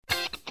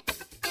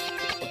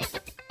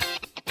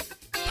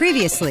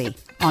Previously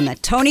on the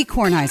Tony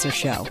Kornheiser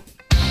Show.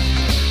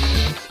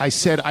 I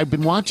said, I've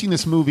been watching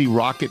this movie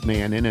Rocket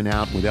Man In and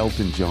Out with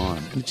Elton John.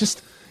 And it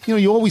just,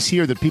 you always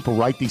hear that people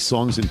write these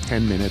songs in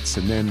 10 minutes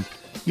and then,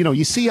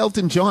 you see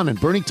Elton John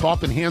and Bernie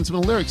Taupin hands him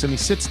the lyrics and he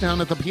sits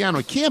down at the piano.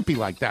 It can't be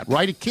like that,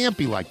 right? It can't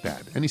be like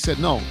that. And he said,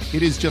 no,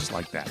 it is just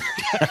like that.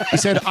 He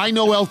said, I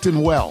know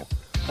Elton well.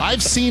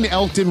 I've seen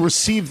Elton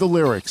receive the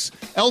lyrics.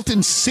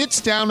 Elton sits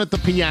down at the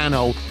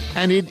piano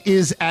and it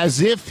is as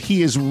if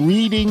he is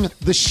reading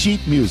the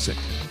sheet music.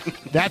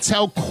 That's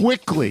how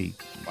quickly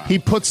he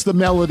puts the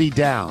melody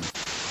down.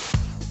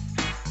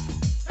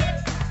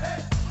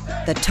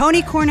 The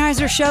Tony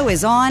Kornheiser Show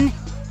is on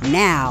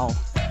now.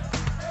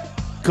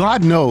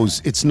 God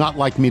knows it's not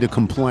like me to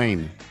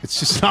complain. It's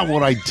just not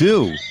what I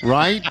do,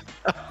 right?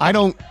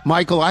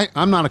 Michael,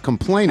 I'm not a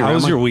complainer. How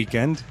was your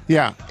weekend?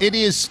 Yeah, it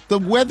is. The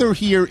weather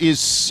here is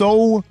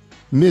so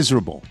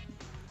miserable.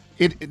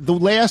 The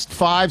last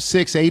 5,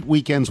 6, 8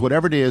 weekends,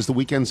 whatever it is, the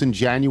weekends in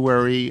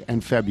January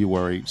and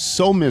February,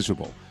 so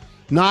miserable.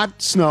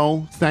 Not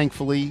snow,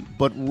 thankfully,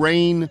 but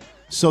rain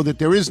so that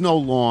there is no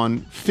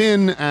lawn.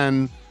 Finn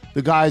and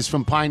the guys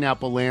from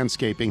Pineapple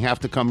Landscaping have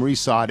to come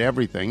resod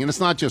everything. And it's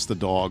not just the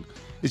dog.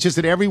 It's just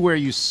that everywhere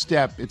you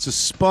step, it's a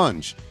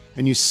sponge.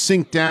 And you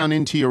sink down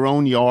into your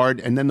own yard,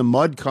 and then the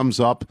mud comes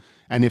up.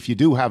 And if you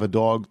do have a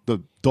dog,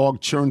 the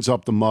dog churns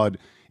up the mud.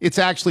 It's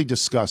actually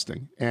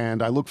disgusting.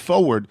 And I look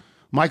forward.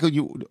 Michael,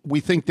 we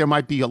think there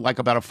might be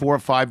about a 4 or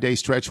 5 day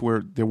stretch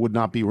where there would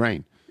not be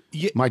rain.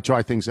 Might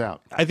dry things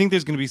out. I think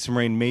there's going to be some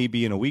rain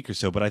maybe in a week or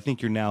so, but I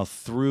think you're now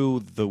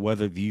through the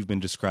weather that you've been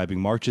describing.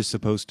 March is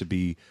supposed to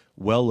be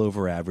well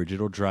over average.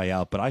 It'll dry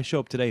out, but I show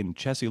up today and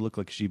Chessie looked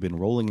like she'd been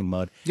rolling in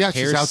mud. Yeah,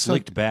 hair she's outside.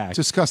 Slicked back.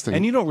 Disgusting.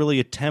 And you don't really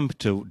attempt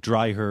to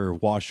dry her or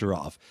wash her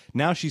off.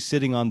 Now she's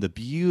sitting on the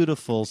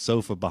beautiful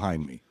sofa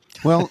behind me.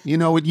 Well,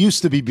 it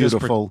used to be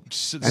beautiful,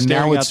 and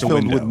now it's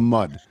filled with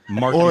mud.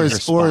 Or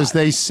as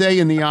they say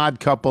in The Odd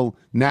Couple,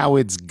 now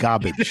it's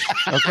garbage.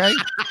 Okay?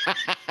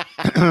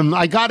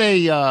 I got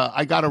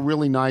a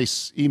really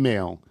nice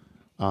email.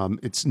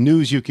 It's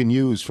news you can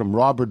use from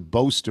Robert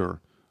Boster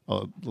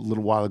a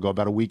little while ago,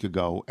 about a week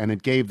ago, and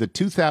it gave the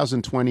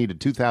 2020 to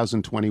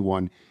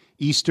 2021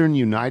 Eastern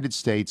United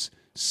States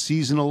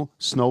seasonal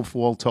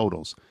snowfall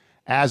totals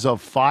as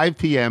of 5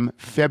 p.m.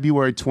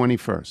 February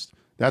 21st.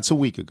 That's a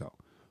week ago.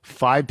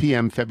 5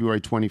 p.m.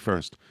 February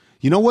 21st.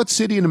 You know what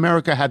city in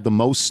America had the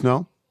most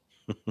snow?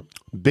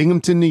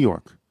 Binghamton, New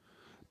York.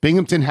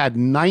 Binghamton had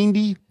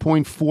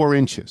 90.4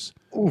 inches.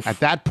 Oof. At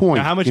that point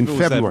now, how much in of it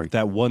February. Was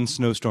that one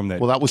snowstorm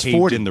that was caved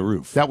 40. in the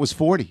roof? That was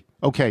 40.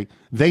 Okay.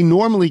 They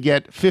normally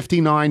get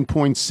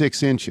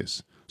 59.6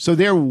 inches. So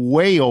they're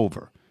way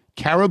over.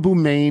 Caribou,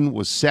 Maine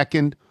was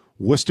second.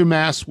 Worcester,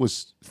 Mass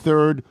was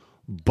third.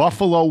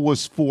 Buffalo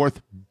was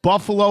fourth.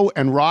 Buffalo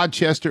and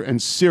Rochester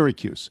and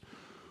Syracuse.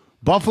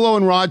 Buffalo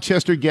and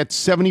Rochester get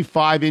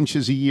 75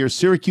 inches a year.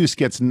 Syracuse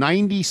gets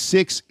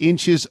 96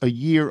 inches a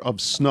year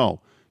of snow.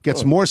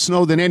 Gets more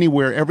snow than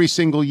anywhere every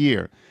single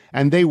year.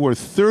 And they were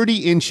 30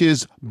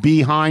 inches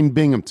behind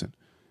Binghamton.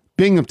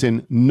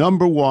 Binghamton,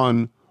 number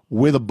one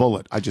with a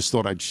bullet. I just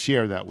thought I'd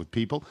share that with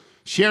people.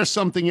 Share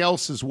something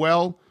else as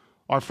well.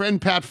 Our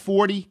friend Pat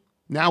Forty,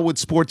 now with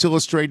Sports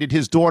Illustrated,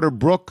 his daughter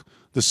Brooke,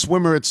 the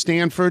swimmer at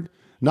Stanford.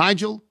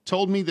 Nigel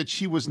told me that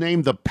she was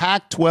named the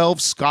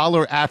Pac-12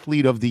 Scholar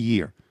Athlete of the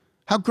Year.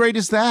 How great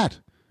is that?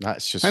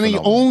 That's just and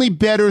phenomenal. The only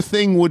better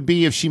thing would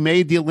be if she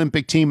made the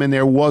Olympic team and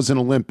there was an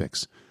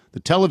Olympics. The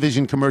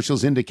television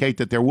commercials indicate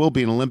that there will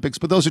be an Olympics,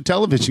 but those are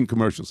television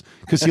commercials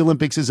because the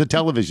Olympics is a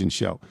television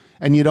show,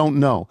 and you don't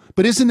know.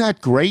 But isn't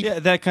that great? Yeah,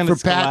 that kind for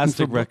of Pat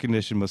scholastic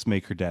recognition must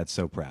make her dad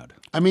so proud.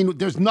 I mean,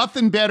 there's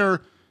nothing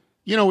better,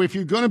 if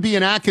you're going to be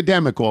an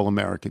academic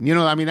All-American,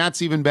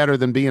 that's even better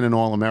than being an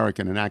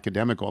All-American, an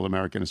academic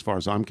All-American as far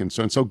as I'm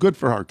concerned. So good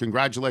for her.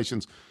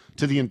 Congratulations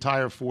to the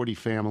entire 40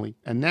 family.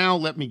 And now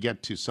let me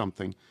get to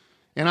something.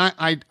 And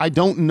I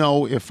don't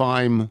know if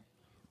I'm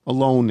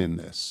alone in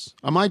this.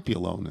 I might be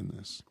alone in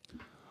this.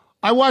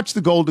 I watch the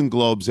Golden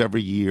Globes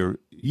every year,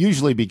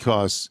 usually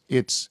because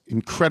it's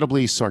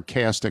incredibly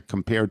sarcastic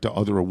compared to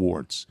other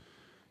awards.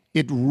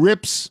 It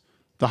rips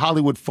the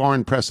Hollywood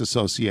Foreign Press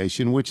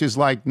Association, which is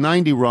like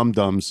 90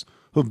 rum-dums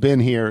who've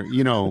been here,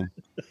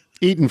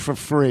 eating for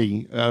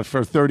free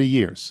for 30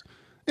 years.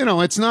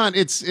 It's not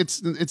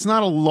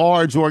a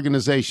large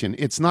organization.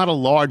 It's not a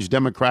large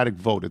Democratic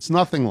vote. It's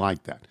nothing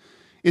like that.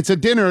 It's a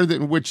dinner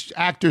in which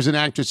actors and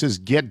actresses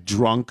get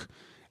drunk,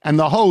 and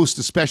the host,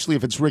 especially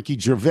if it's Ricky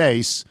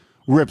Gervais,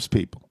 rips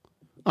people.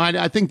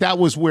 I think that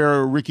was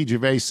where Ricky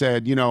Gervais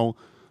said,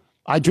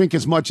 I drink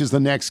as much as the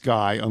next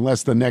guy,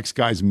 unless the next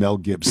guy's Mel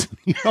Gibson.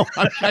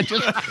 I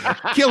just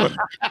kill him.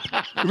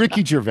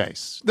 Ricky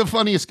Gervais, the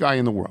funniest guy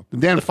in the world.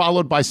 And then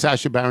followed by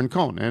Sacha Baron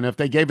Cohen. And if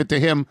they gave it to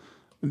him,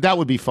 that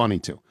would be funny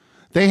too.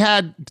 They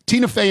had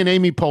Tina Fey and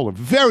Amy Poehler,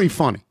 very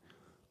funny,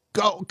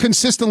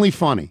 consistently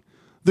funny.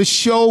 The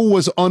show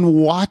was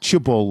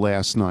unwatchable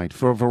last night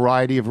for a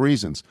variety of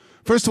reasons.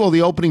 First of all,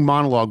 the opening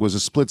monologue was a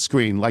split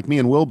screen, like me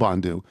and Wilbon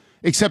do.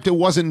 except it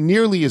wasn't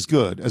nearly as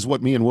good as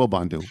what me and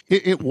Wilbon do.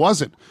 It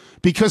wasn't,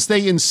 because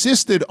they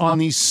insisted on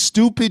these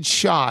stupid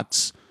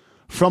shots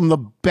from the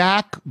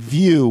back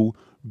view.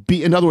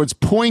 In other words,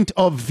 point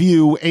of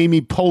view,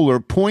 Amy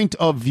Poehler, point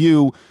of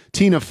view,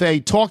 Tina Fey,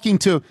 talking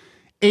to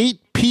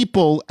 8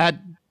 people at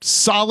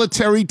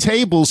solitary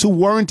tables who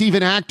weren't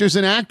even actors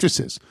and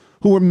actresses,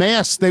 who were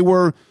masked. They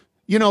were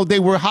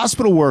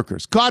hospital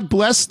workers. God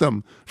bless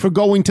them for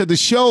going to the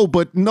show,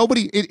 but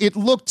nobody, it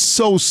looked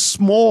so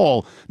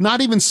small,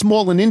 not even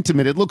small and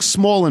intimate. It looked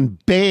small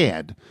and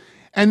bad.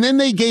 And then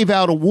they gave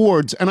out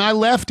awards, and I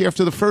left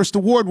after the first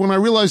award when I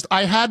realized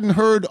I hadn't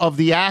heard of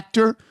the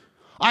actor.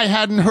 I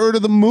hadn't heard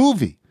of the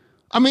movie.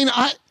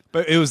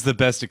 But it was the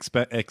best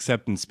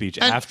acceptance speech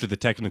after the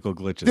technical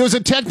glitches. There was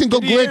a technical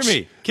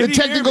glitch. The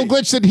technical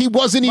glitch that he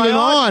wasn't even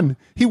on.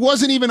 He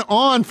wasn't even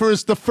on for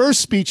the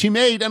first speech he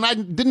made, and I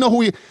didn't know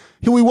who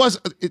he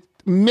was.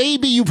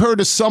 Maybe you've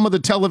heard of some of the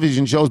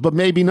television shows, but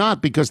maybe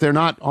not, because they're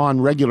not on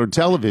regular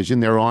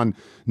television. They're on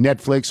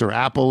Netflix or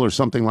Apple or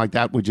something like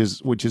that, which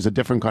is a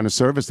different kind of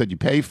service that you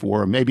pay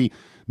for. Or maybe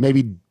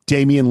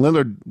Damian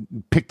Lillard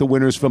picked the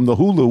winners from the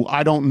Hulu.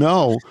 I don't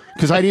know,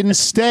 because I didn't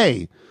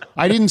stay.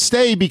 I didn't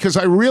stay because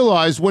I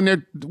realized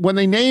when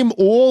they name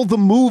all the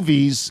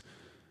movies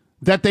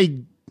that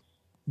they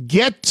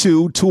get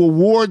to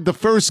award the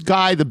first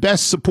guy the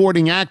best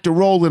supporting actor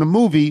role in a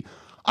movie,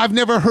 I've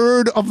never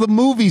heard of the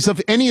movies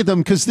of any of them,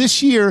 because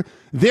this year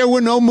there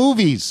were no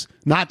movies,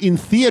 not in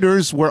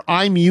theaters where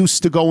I'm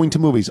used to going to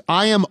movies.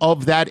 I am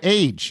of that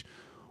age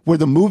where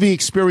the movie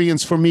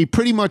experience for me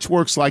pretty much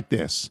works like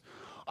this.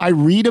 I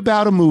read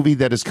about a movie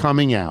that is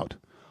coming out.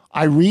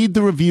 I read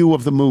the review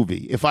of the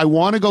movie. If I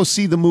want to go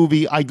see the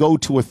movie, I go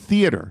to a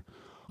theater.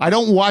 I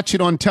don't watch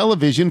it on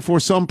television for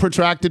some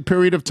protracted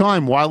period of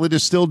time while it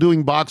is still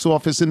doing box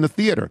office in the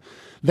theater.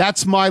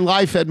 That's my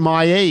life at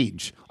my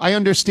age. I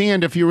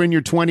understand if you're in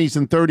your 20s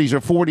and 30s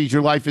or 40s,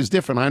 your life is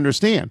different. I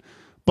understand.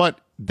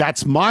 But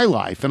that's my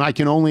life, and I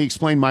can only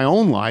explain my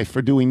own life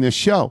for doing this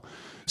show.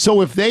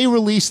 So if they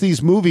release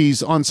these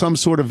movies on some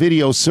sort of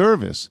video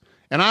service,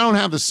 and I don't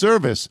have the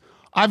service,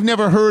 I've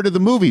never heard of the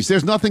movies.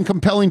 There's nothing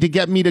compelling to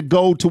get me to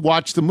go to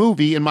watch the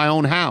movie in my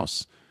own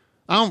house.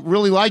 I don't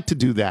really like to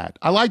do that.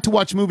 I like to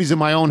watch movies in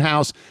my own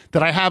house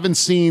that I haven't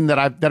seen,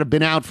 that have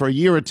been out for a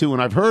year or two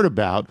and I've heard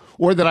about,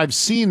 or that I've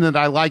seen that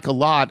I like a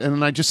lot, and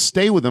then I just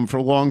stay with them for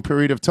a long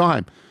period of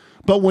time.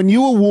 But when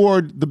you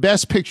award the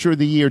best picture of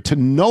the year to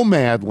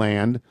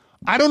Nomadland,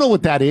 I don't know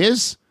what that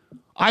is.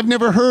 I've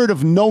never heard of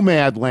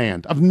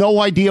Nomadland. I've no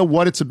idea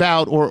what it's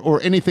about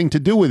or anything to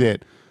do with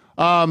it.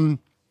 Billy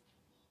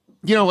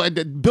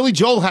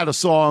Joel had a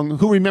song,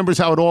 Who Remembers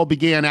How It All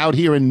Began, out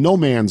here in No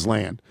Man's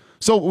Land.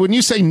 So when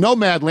you say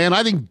Nomadland,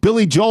 I think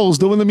Billy Joel's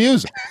doing the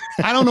music.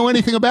 I don't know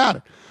anything about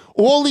it.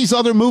 All these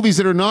other movies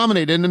that are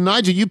nominated, and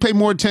Nigel, you pay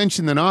more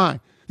attention than I.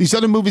 These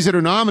other movies that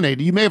are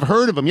nominated, you may have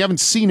heard of them. You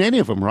haven't seen any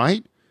of them,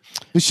 right?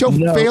 The show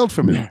failed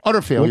for me.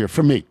 Utter failure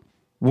for me.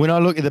 When I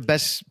look at the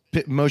best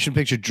motion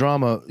picture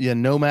drama,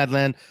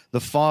 Nomadland,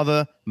 The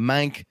Father,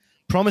 Mank,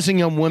 Promising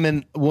Young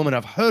Woman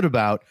I've heard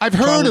about. I've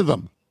heard of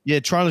them. Yeah,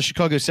 Trial of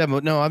Chicago 7.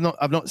 But no,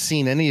 I've not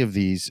seen any of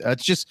these.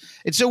 It's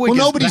so weird.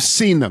 Well, nobody's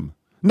seen them.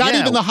 Not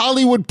even the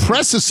Hollywood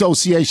Press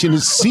Association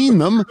has seen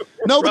them.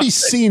 Nobody's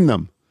seen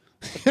them.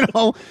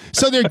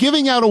 So they're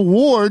giving out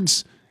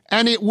awards,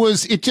 and it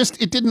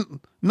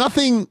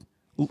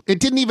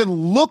didn't even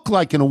look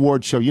like an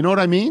award show. You know what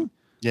I mean?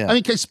 Yeah. I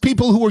mean, because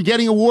people who were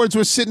getting awards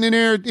were sitting in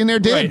their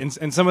den. Right,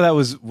 and some of that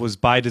was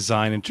by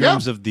design in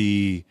terms of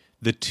the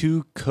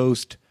two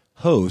coast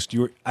host.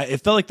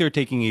 It felt like they were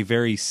taking a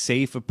very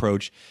safe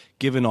approach,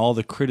 given all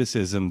the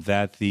criticism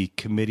that the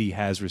committee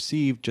has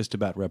received just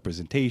about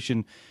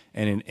representation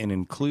and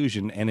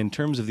inclusion. And in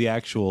terms of the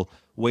actual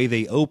way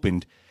they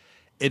opened,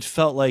 it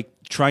felt like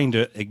trying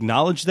to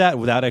acknowledge that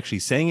without actually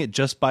saying it,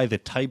 just by the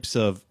types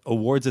of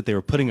awards that they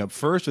were putting up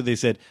first, where they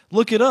said,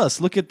 look at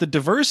us, look at the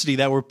diversity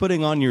that we're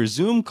putting on your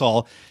Zoom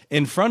call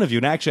in front of you.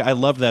 And actually, I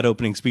loved that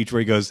opening speech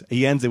where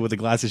he ends it with a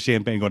glass of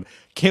champagne going,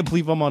 can't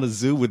believe I'm on a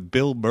Zoom with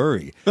Bill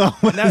Murray. Oh,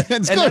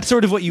 that's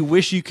sort of what you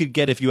wish you could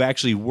get if you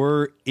actually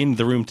were in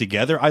the room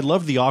together. I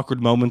love the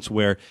awkward moments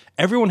where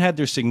everyone had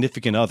their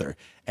significant other,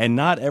 and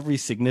not every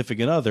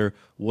significant other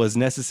was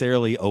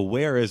necessarily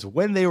aware as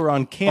when they were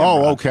on camera.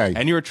 Oh, okay.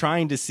 And you were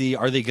trying to see,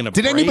 are they going to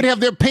Did anybody have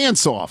their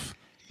pants off?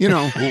 Ooh,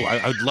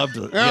 I would love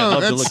to.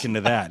 Love to look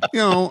into that.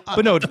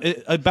 But no,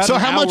 about so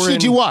how much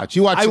did you watch?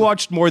 I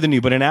watched more than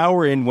you, but an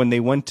hour in, when they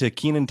went to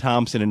Kenan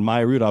Thompson and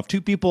Maya Rudolph,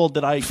 two people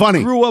that I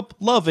grew up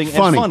loving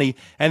and funny,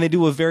 and they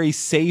do a very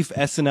safe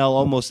SNL,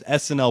 almost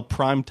SNL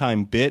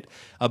primetime bit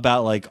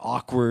about like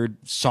awkward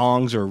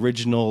songs or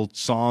original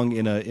song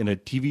in a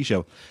TV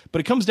show.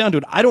 But it comes down to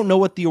it. I don't know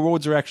what the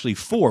awards are actually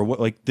for. What,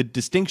 like the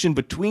distinction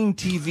between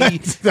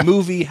TV,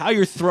 movie, how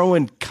you're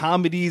throwing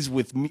comedies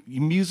with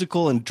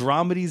musical and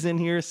dramedies in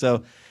here.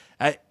 So,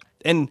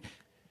 and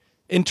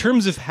in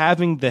terms of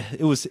having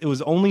it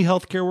was only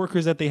healthcare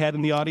workers that they had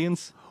in the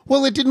audience.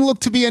 Well, it didn't look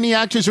to be any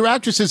actors or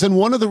actresses, and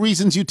one of the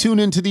reasons you tune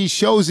into these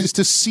shows is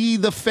to see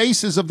the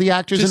faces of the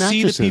actors and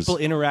actresses. To see the people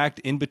interact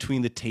in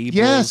between the tables,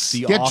 yes,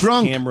 the get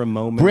drunk. off-camera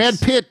moments. Brad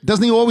Pitt,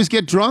 doesn't he always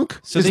get drunk?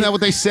 Isn't that what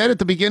they said at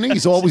the beginning?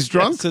 He's always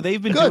drunk? So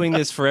they've been doing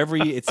this for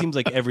it seems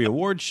like every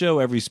award show,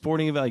 every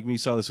sporting event. Like we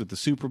saw this with the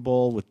Super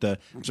Bowl,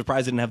 I'm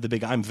surprised they didn't have the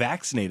big "I'm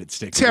vaccinated"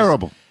 stickers.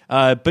 Terrible.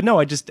 But no,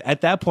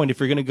 at that point, if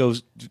you're going to go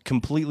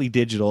completely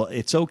digital,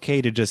 it's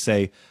okay to just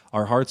say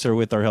our hearts are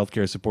with our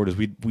healthcare supporters.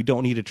 We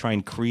don't need to try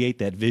and create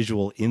that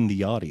visual in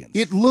the audience.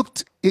 It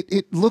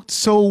looked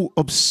so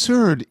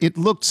absurd. It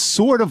looked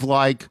sort of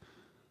like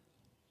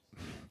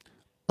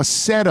a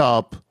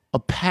setup, a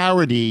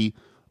parody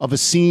of a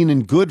scene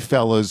in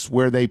Goodfellas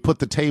where they put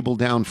the table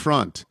down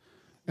front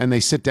and they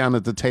sit down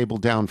at the table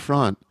down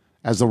front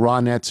as the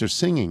Ronettes are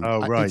singing.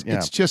 Oh, right.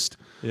 It's just...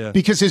 Yeah.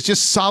 Because there's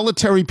just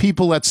solitary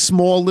people at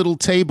small little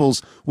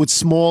tables with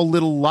small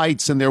little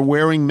lights, and they're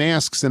wearing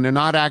masks, and they're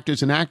not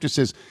actors and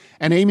actresses.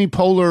 And Amy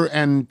Poehler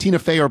and Tina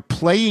Fey are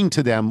playing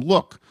to them.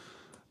 Look,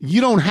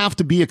 you don't have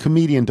to be a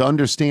comedian to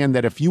understand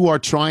that if you are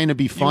trying to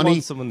be funny, you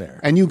want someone there,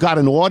 and you got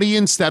an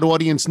audience, that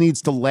audience needs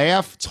to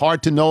laugh. It's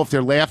hard to know if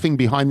they're laughing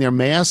behind their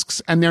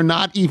masks, and they're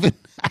not even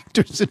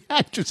actors and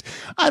actresses.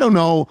 I don't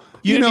know.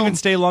 You didn't even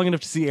stay long enough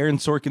to see Aaron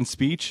Sorkin's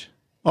speech?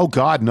 Oh,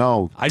 God,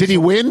 no. Did he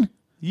win?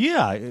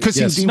 Yeah, because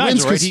he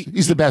wins because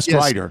he's the best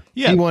writer.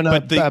 Yeah, he won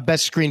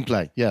best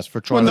screenplay. Yes,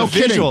 for Twilight. Well, no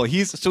visual.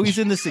 Kidding. He's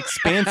in this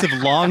expansive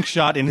long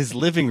shot in his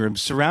living room,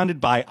 surrounded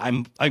by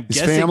I'm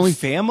guessing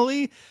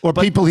family or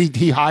people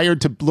he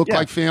hired to look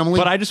like family.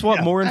 But I just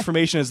want more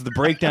information as the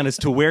breakdown as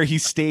to where he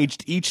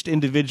staged each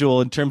individual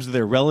in terms of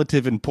their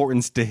relative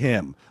importance to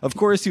him. Of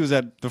course, he was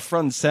at the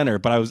front and center,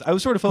 but I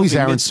was sort of hoping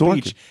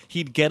mid-speech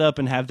he'd get up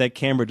and have that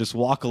camera just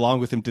walk along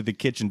with him to the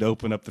kitchen to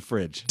open up the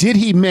fridge. Did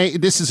he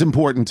make? This is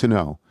important to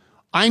know.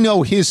 I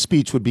know his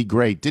speech would be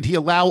great. Did he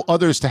allow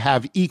others to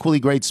have equally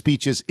great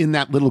speeches in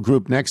that little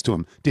group next to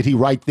him? Did he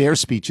write their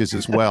speeches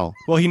as well?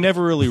 Well, he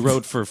never really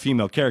wrote for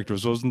female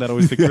characters. Wasn't that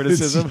always the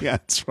criticism? Yeah,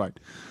 that's right.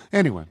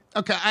 Anyway,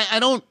 okay, I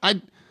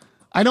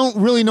don't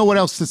really know what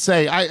else to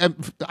say.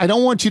 I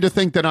don't want you to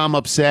think that I'm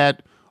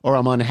upset or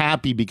I'm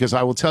unhappy, because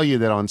I will tell you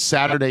that on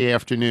Saturday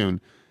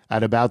afternoon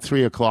at about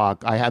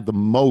 3:00, I had the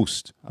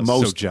most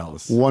so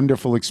jealous,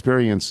 wonderful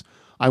experience.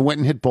 I went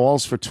and hit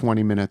balls for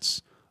 20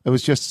 minutes. It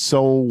was just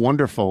so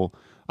wonderful.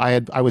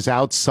 I was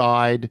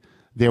outside.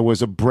 There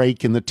was a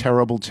break in the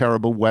terrible,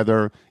 terrible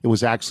weather. It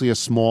was actually a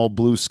small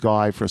blue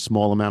sky for a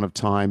small amount of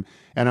time.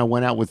 And I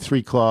went out with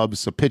 3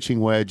 clubs, a pitching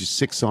wedge, a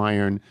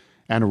 6-iron,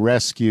 and a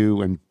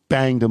rescue, and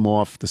banged them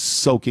off the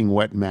soaking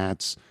wet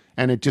mats.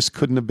 And it just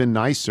couldn't have been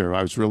nicer.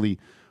 I was really,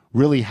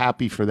 really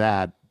happy for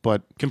that.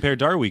 But compared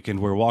to our weekend,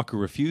 where Walker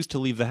refused to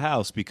leave the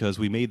house because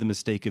we made the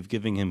mistake of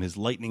giving him his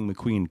Lightning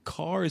McQueen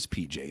Cars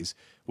PJs,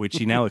 which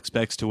he now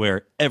expects to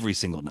wear every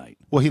single night.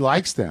 Well, he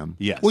likes them.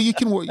 Yes. Well, he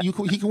can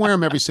wear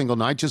them every single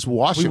night. Just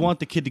wash them. We want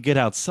the kid to get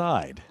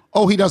outside.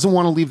 Oh, he doesn't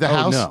want to leave the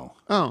house? No.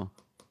 Oh,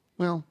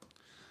 well,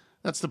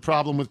 that's the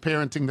problem with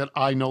parenting that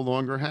I no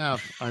longer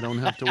have. I don't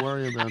have to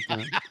worry about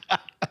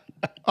that.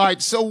 All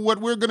right, so what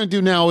we're going to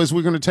do now is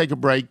we're going to take a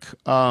break.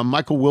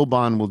 Michael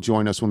Wilbon will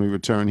join us when we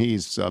return.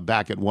 He's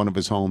back at one of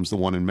his homes, the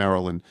one in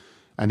Maryland,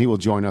 and he will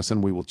join us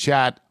and we will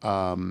chat.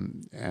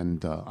 I'm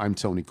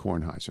Tony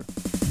Kornheiser.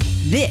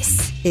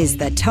 This is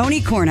the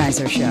Tony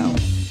Kornheiser Show.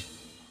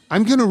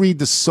 I'm going to read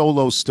the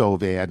Solo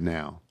Stove ad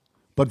now,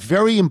 but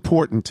very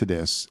important to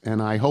this,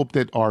 and I hope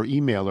that our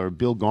emailer,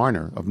 Bill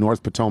Garner of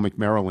North Potomac,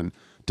 Maryland,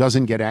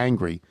 doesn't get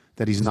angry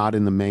that he's not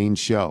in the main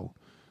show.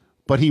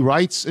 But he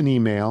writes an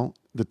email.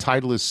 The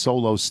title is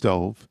Solo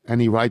Stove,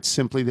 and he writes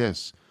simply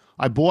this: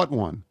 I bought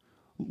one,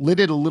 lit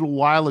it a little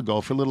while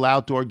ago for a little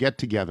outdoor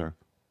get-together.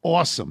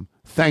 Awesome.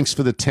 Thanks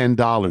for the $10,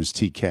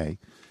 TK.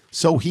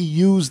 So he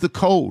used the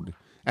code,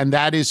 and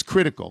that is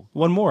critical.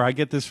 One more. I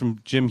get this from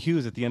Jim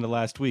Hughes at the end of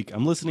last week.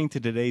 I'm listening to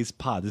today's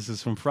pod. This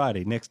is from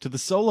Friday, next to the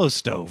Solo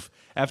Stove.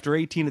 After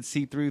 18 at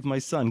C3 with my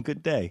son.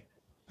 Good day.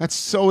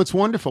 It's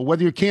wonderful.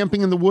 Whether you're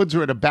camping in the woods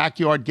or at a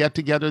backyard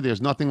get-together,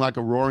 there's nothing like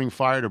a roaring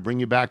fire to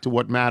bring you back to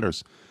what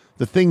matters.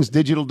 The things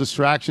digital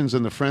distractions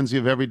and the frenzy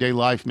of everyday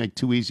life make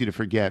too easy to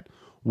forget.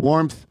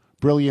 Warmth,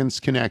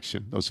 brilliance,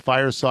 connection. Those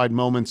fireside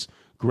moments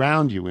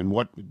ground you in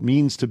what it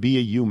means to be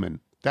a human.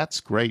 That's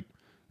great.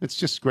 It's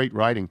just great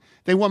writing.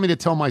 They want me to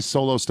tell my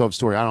Solo Stove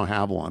story. I don't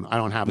have one. I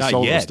don't have a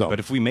Solo Stove. But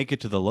if we make it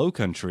to the Low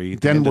Country,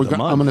 then I'm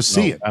going to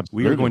see it.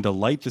 We are going to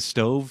light the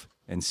stove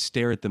and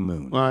stare at the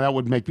moon. Well, that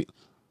would make me...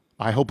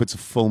 I hope it's a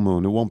full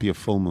moon. It won't be a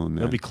full moon.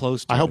 It'll be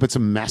close to I hope it's a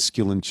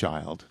masculine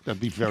child. That'd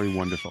be very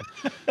wonderful.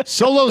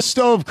 Solo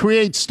Stove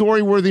creates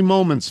story-worthy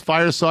moments.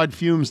 Fireside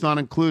fumes not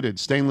included.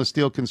 Stainless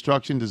steel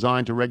construction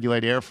designed to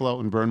regulate airflow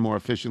and burn more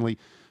efficiently.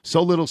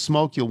 So little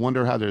smoke, you'll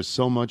wonder how there's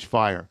so much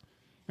fire.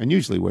 And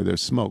usually where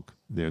there's smoke,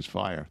 there's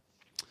fire.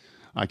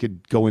 I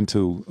could go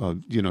into,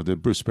 the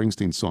Bruce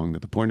Springsteen song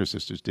that the Pointer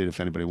Sisters did,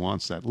 if anybody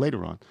wants that,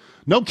 later on.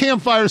 No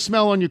campfire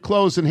smell on your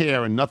clothes and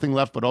hair, and nothing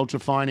left but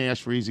ultra-fine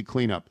ash for easy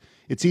cleanup.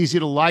 It's easy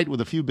to light with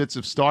a few bits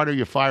of starter.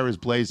 Your fire is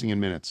blazing in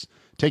minutes.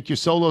 Take your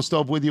Solo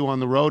Stove with you on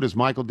the road, as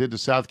Michael did to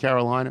South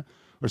Carolina,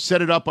 or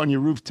set it up on your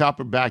rooftop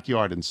or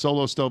backyard. And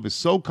Solo Stove is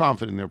so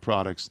confident in their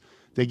products,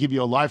 they give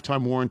you a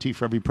lifetime warranty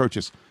for every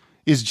purchase.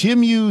 Is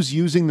Jim Hughes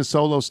using the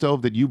Solo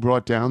Stove that you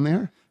brought down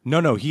there?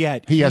 No, he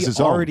has his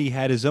already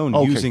had his own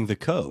Okay. using the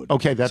code.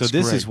 Okay, that's so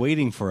this great. is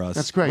waiting for us.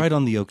 That's great. Right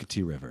on the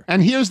Ocoee River.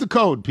 And here's the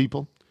code,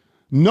 people.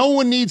 No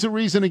one needs a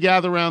reason to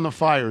gather around the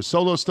fire.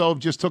 Solo Stove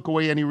just took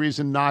away any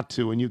reason not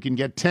to, and you can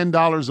get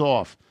 $10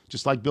 off,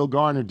 just like Bill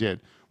Garner did,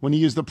 when you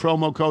use the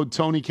promo code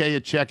TonyK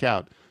at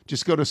checkout.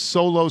 Just go to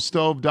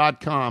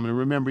solostove.com, and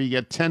remember, you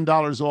get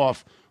 $10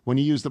 off when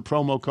you use the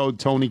promo code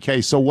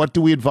TonyK. So what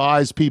do we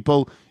advise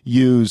people?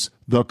 Use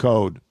the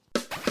code.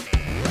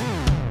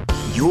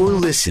 You're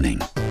listening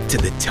to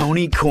the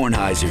Tony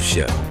Kornheiser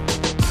Show.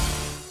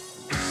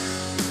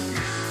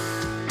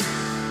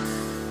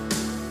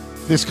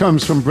 This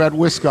comes from Brett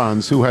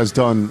Wiscons, who has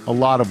done a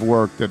lot of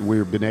work that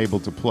we've been able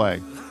to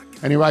play.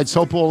 And he writes,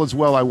 hope all is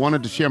well. I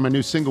wanted to share my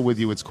new single with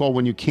you. It's called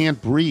When You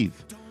Can't Breathe.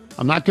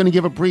 I'm not going to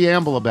give a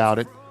preamble about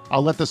it.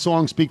 I'll let the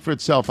song speak for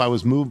itself. I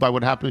was moved by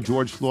what happened to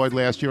George Floyd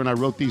last year, and I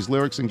wrote these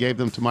lyrics and gave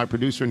them to my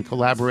producer and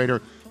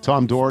collaborator,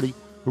 Tom Doherty,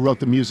 who wrote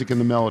the music and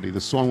the melody.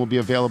 The song will be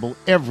available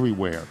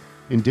everywhere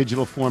in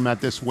digital format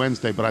this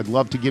Wednesday, but I'd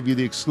love to give you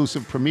the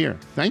exclusive premiere.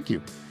 Thank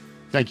you.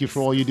 Thank you for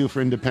all you do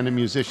for independent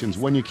musicians.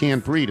 When You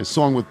Can't Breathe, a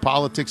song with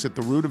politics at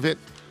the root of it,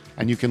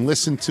 and you can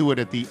listen to it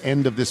at the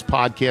end of this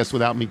podcast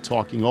without me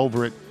talking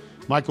over it.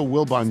 Michael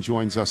Wilbon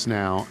joins us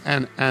now,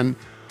 and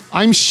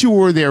I'm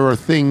sure there are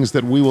things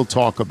that we will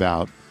talk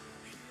about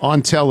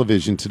on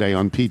television today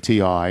on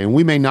PTI, and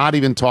we may not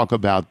even talk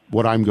about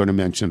what I'm going to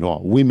mention at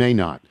all. We may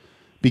not,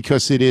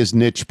 because it is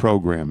niche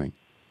programming.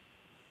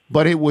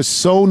 But it was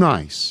so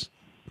nice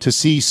to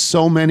see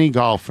so many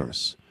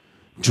golfers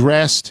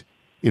dressed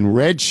in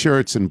red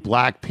shirts and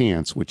black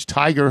pants, which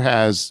Tiger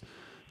has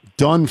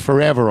done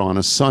forever on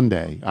a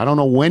Sunday. I don't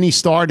know when he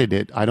started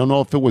it. I don't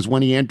know if it was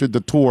when he entered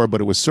the tour,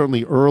 but it was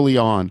certainly early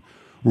on.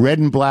 Red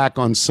and black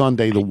on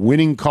Sunday, the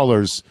winning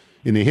colors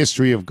in the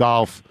history of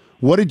golf.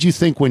 What did you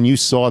think when you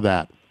saw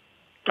that?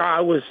 I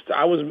was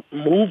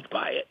moved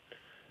by it,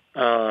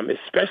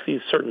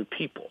 especially certain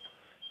people.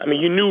 I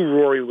mean, you knew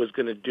Rory was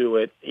going to do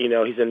it. You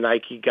know, he's a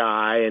Nike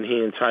guy, and he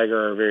and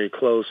Tiger are very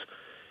close.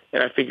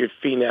 And I figured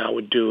Finau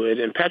would do it,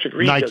 and Patrick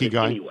Reed does it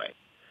anyway.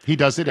 He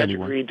does it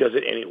anyway. Patrick Reed does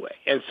it anyway.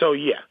 And so,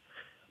 yeah.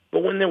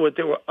 But when there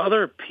were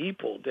other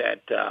people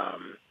that,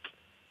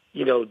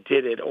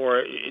 did it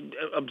or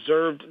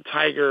observed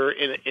Tiger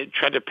and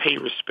tried to pay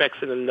respects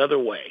in another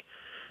way.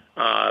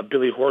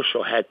 Billy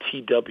Horschel had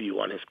TW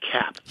on his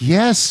cap.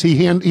 Yes, he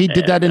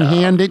did that in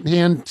hand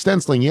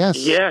stenciling. Yes,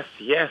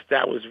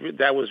 that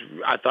was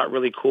I thought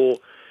really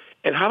cool.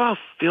 And how about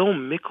Phil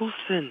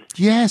Mickelson?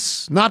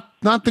 Yes, not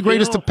the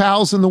greatest of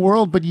pals in the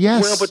world, but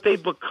yes. Well, but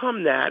they've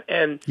become that.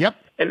 And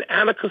and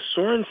Annika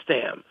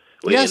Sorenstam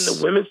in the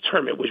women's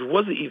tournament, which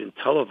wasn't even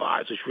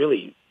televised, which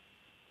really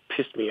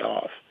pissed me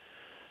off.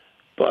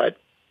 But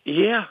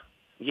yeah.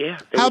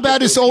 How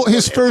about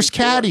his first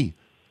caddy,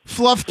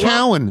 Fluff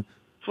Cowan?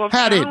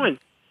 Had it.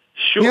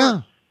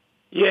 Sure.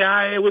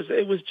 Yeah. It was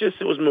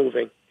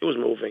moving. It was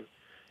moving,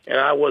 and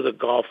I was a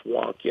golf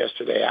wonk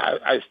yesterday.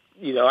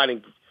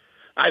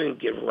 I didn't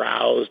get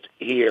roused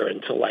here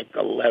until like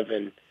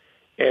 11,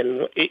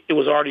 and it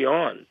was already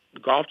on the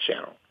Golf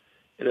Channel,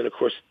 and then of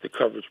course the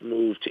coverage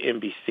moved to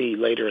NBC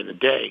later in the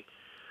day.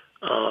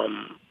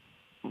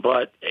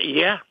 But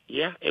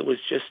it was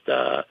just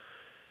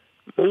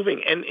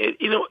moving, and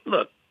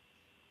look,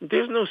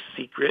 there's no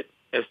secret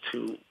as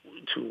to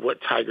what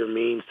Tiger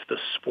means to the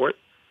sport,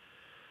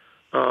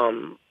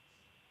 to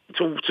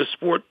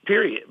sport,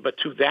 period, but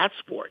to that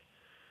sport.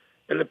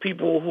 And the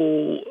people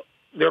who,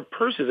 their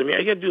purses, I mean,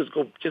 all you got to do is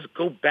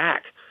go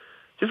back.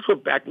 Just go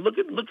back. Look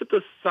at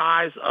the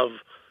size of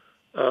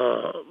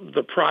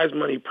the prize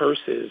money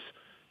purses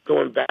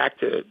going back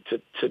to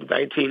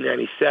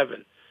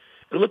 1997.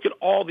 And look at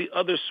all the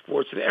other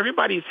sports. And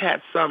everybody's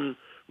had some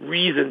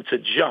reason to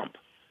jump.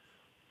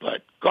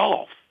 But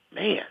golf,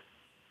 man,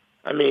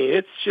 I mean,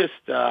 it's just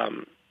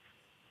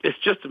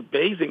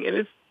amazing, and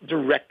it's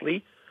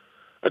directly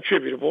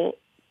attributable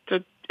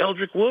to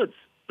Eldrick Woods.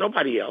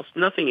 Nobody else,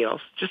 nothing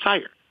else, just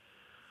Tiger.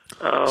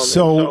 Go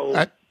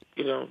ahead.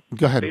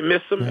 They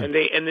miss him, and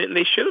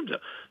they should have done.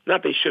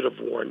 Not they should have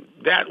worn.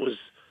 That was,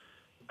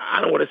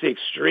 I don't want to say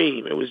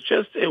extreme. It was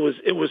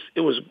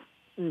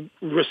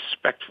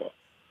respectful.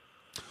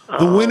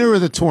 The winner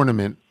of the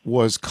tournament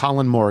was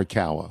Colin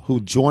Morikawa, who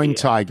joined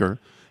Tiger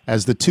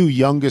as the two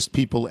youngest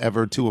people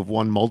ever to have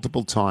won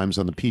multiple times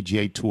on the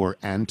PGA Tour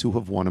and to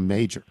have won a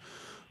major.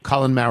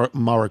 Colin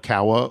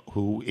Morikawa,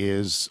 who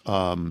is,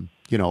 a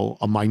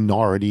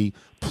minority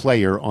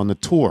player on the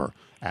tour,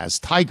 as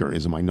Tiger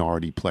is a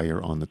minority player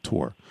on the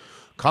tour.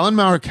 Colin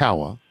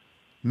Morikawa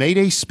made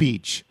a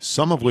speech,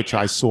 some of which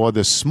I saw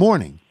this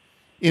morning,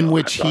 in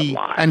which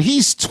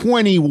he's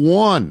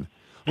 21.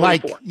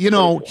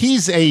 24.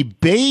 He's a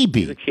baby.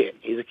 He's a kid.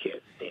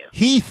 Yeah.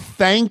 He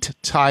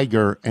thanked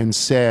Tiger and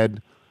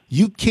said,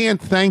 "You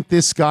can't thank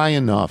this guy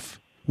enough.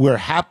 We're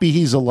happy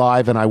he's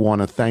alive, and I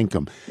want to thank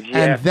him. Yes,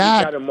 and he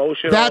got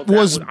emotional. that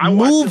was I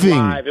watched moving. it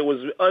live. It was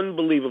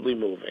unbelievably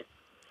moving.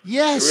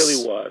 Yes. It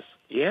really was.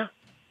 Yeah.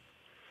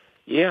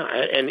 Yeah,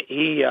 and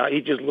he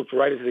just looked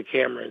right into the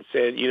camera and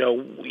said,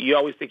 you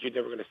always think you're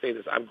never going to say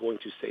this. I'm going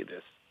to say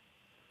this.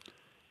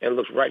 And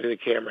looks right into the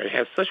camera and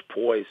has such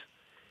poise.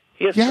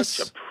 He has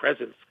such a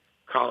presence,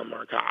 Colin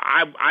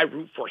Morikawa. I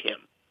root for him,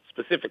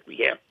 specifically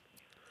him.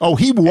 Oh,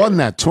 he won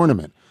that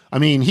tournament. I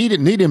mean, he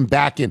didn't need him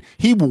back in.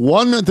 He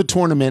won the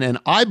tournament, and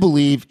I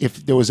believe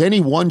if there was any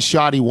one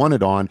shot he won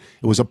it on,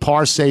 it was a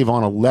par save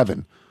on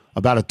 11,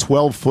 about a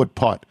 12-foot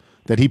putt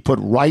that he put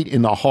right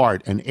in the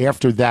heart. And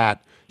after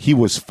that, he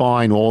was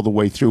fine all the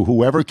way through.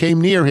 Whoever came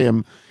near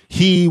him,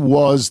 he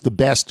was the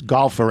best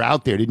golfer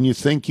out there. Didn't you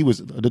think? He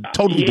was a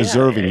totally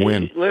deserving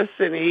win.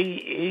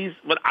 Listen,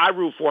 but I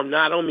root for him.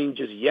 Not, I don't mean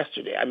just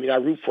yesterday. I mean, I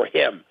root for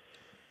him.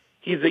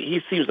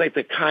 He seems like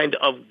the kind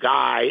of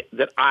guy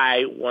that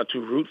I want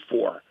to root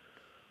for.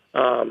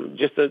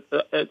 Just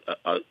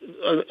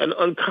an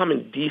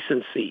uncommon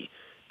decency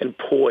and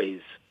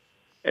poise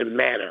and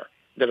manner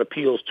that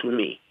appeals to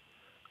me.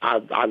 I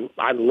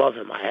love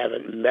him. I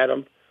haven't met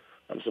him.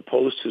 I'm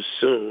supposed to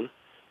soon,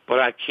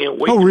 but I can't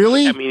wait. Oh,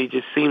 really? I mean, he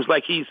just seems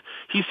like he's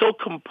so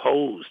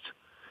composed.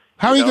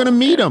 How are you going to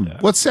meet him?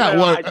 What's that?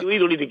 Well, we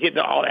don't need to get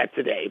into all that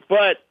today,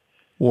 but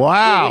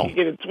wow, we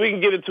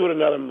can get into it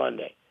another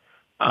Monday.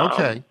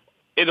 Okay.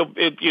 It'll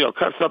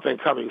something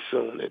coming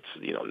soon. It's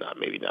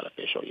maybe not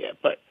official yet,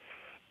 but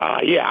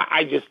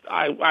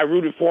I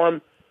rooted for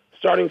him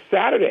starting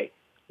Saturday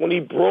when he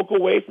broke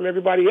away from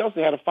everybody else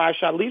and had a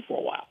 5-shot lead for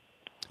a while,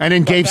 and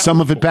then gave some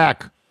of it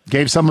back.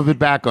 Gave some of it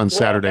back on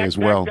Saturday as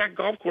well. That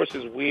golf course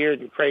is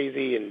weird and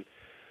crazy. And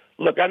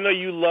look, I know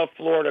you love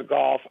Florida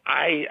golf.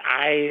 I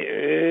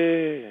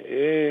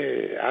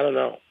don't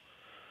know.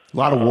 A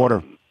lot of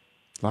water.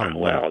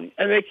 Well,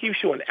 and they keep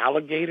showing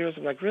alligators.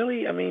 I'm like,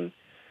 really? I mean,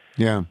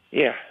 yeah.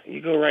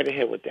 You go right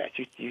ahead with that.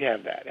 You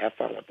have that. Have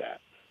fun with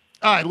that.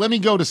 All right, let me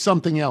go to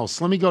something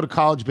else. Let me go to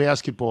college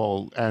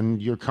basketball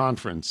and your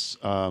conference.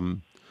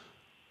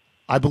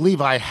 I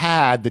believe I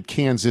had that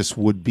Kansas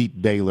would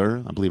beat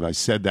Baylor. I believe I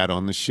said that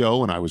on the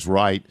show, and I was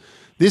right.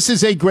 This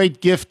is a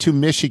great gift to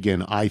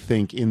Michigan, I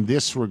think, in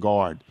this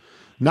regard.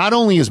 Not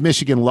only is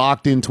Michigan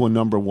locked into a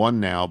number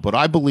one now, but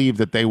I believe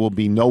that they will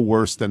be no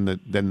worse than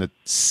the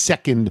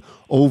second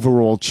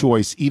overall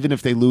choice, even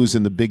if they lose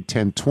in the Big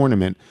Ten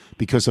tournament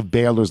because of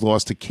Baylor's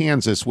loss to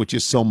Kansas, which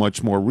is so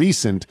much more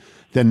recent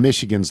than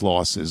Michigan's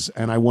losses.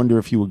 And I wonder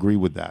if you agree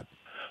with that.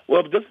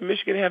 Well, does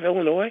Michigan have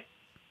Illinois?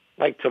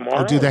 Like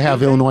tomorrow? Oh, do they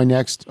have Illinois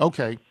next?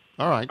 Okay.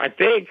 All right. I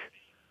think.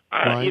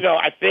 Right.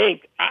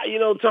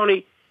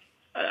 Tony,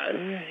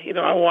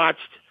 I watched,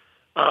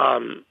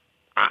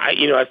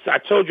 I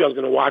told you I was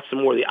going to watch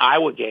some more of the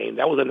Iowa game.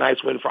 That was a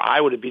nice win for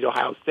Iowa to beat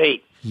Ohio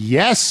State.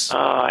 Yes.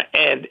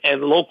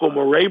 And local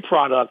Murray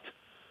product.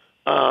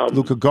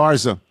 Luka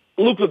Garza.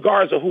 Luka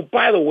Garza, who,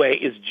 by the way,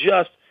 is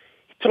just,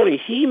 Tony,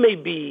 he may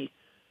be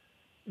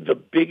the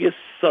biggest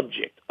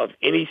subject of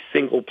any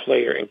single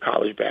player in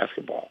college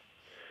basketball.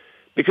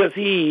 Because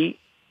he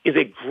is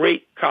a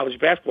great college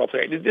basketball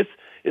player. This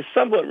is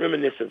somewhat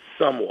reminiscent,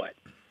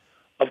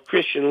 of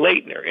Christian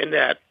Laettner in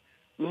that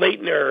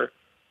Laettner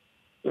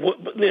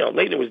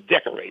was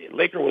decorated.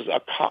 Laettner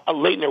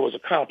was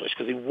accomplished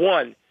because he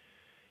won,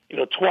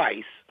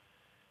 twice.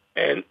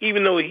 And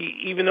even though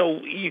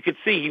you could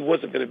see he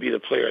wasn't going to be the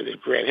player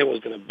that Grant Hill was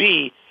going to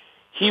be,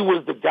 he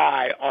was the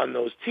guy on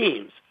those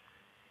teams.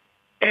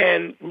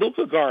 And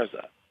Luka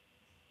Garza,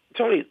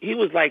 Tony, he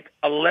was like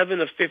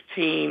 11 of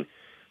 15.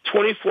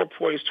 24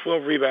 points,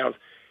 12 rebounds,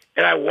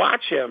 and I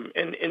watch him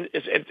and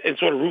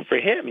sort of root for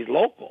him. He's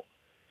local.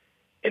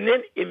 And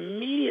then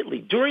immediately,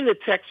 during the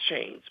text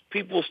chains,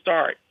 people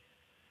start,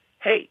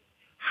 hey,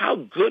 how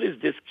good is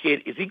this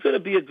kid? Is he going to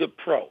be a good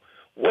pro?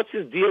 What's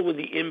his deal with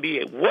the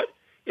NBA?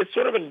 It's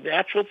sort of a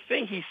natural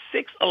thing. He's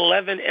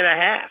 6'11 and a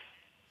half,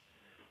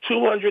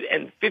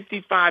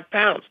 255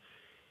 pounds.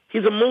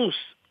 He's a moose,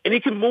 and he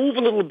can move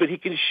a little bit. He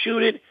can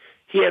shoot it.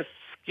 He has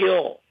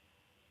skill.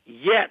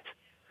 Yet,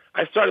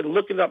 I started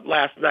looking up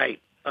last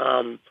night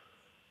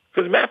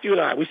because Matthew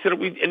and I,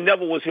 and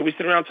Neville was here. We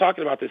sit around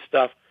talking about this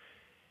stuff,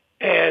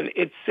 and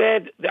it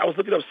said that I was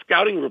looking up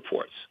scouting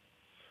reports,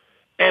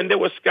 and there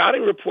were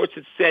scouting reports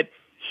that said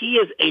he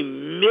is a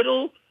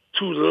middle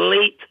to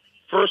late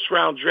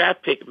first-round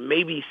draft pick,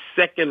 maybe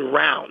second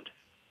round.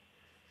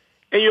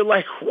 And you're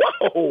like,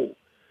 whoa,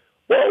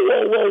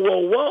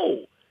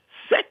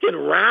 second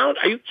round?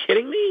 Are you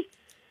kidding me?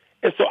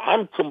 And so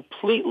I'm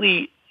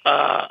completely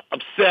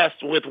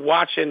obsessed with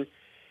watching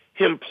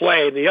him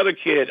play. The other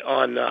kid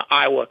on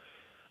Iowa.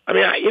 I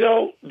mean,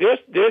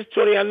 there's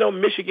Tony. I know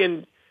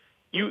Michigan.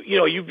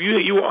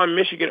 You were on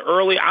Michigan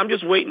early. I'm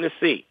just waiting to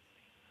see.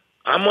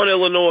 I'm on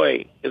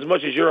Illinois as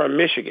much as you're on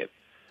Michigan.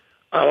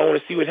 I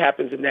want to see what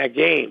happens in that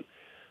game,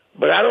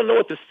 but I don't know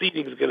what the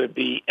seeding is going to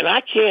be, and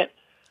I can't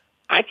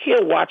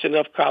watch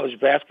enough college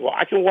basketball.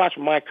 I can watch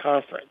my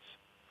conference,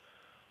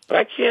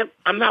 but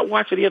I'm not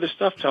watching the other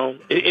stuff, Tone.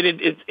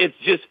 It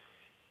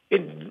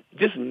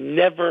just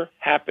never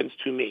happens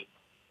to me.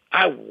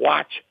 I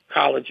watch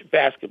college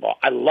basketball.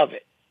 I love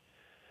it.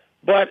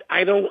 But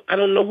I don't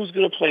know who's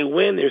going to play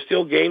when. There's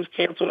still games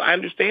canceled. I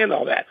understand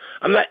all that.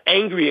 I'm not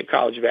angry at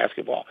college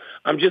basketball.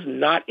 I'm just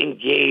not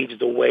engaged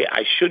the way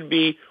I should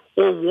be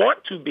or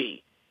want to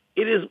be.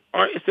 Is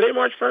today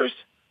March 1st?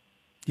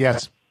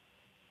 Yes.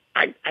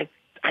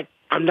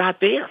 I'm not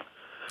there.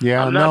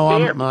 Yeah, I'm not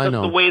there I because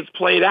know. of the way it's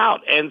played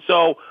out. And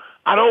so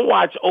I don't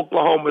watch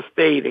Oklahoma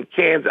State and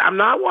Kansas. I'm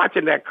not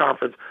watching that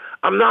conference.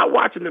 I'm not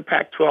watching the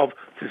Pac-12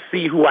 to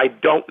see who I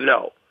don't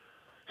know.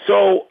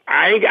 So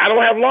I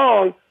don't have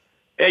long.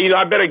 And,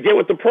 I better get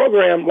with the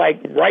program like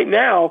right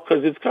now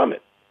because it's coming.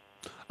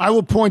 I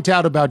will point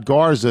out about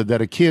Garza that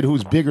a kid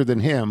who's bigger than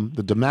him,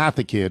 the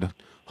DeMatha kid,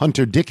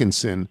 Hunter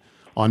Dickinson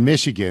on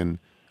Michigan,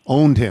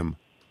 owned him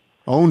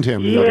the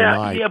other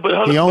night. Yeah, but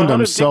Hunter, he owned him,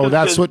 Hunter so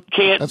that's what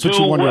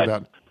you wonder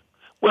about.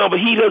 Well, but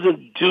he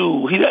doesn't.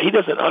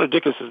 Hunter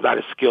Dickinson's not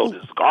as skilled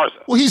as Garza.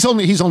 Well, he's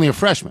only a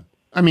freshman.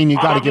 I mean, you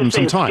got to give him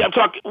some time. I'm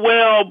talking.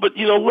 Well, but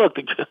look,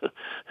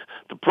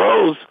 the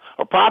pros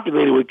are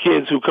populated with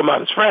kids who come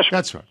out as freshmen.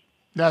 That's right.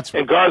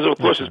 And Garza, of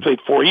course, has played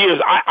 4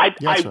 years.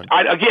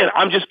 Again,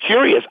 I'm just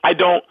curious. I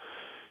don't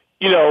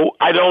know.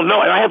 And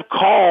I have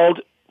called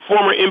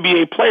former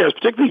NBA players,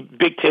 particularly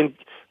Big Ten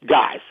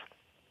guys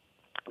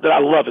that I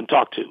love and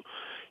talk to,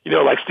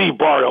 like Steve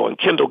Bardo and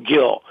Kendall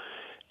Gill.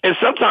 And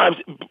sometimes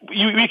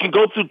you can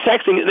go through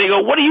texting and they go,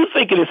 "What do you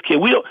think of this kid?"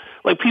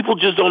 People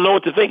just don't know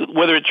what to think,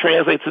 whether it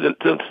translates to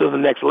the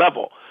next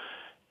level.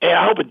 And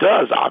I hope it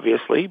does,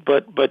 obviously,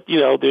 but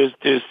there's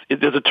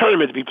a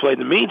tournament to be played in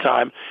the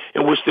meantime,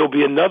 in which there'll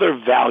be another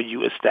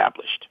value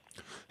established.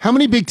 How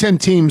many Big Ten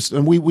teams,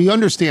 and we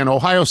understand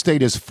Ohio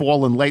State has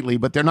fallen lately,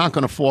 but they're not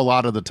going to fall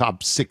out of the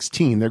top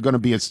 16. They're going to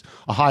be a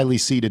highly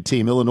seeded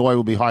team. Illinois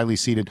will be highly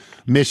seeded.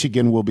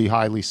 Michigan will be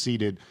highly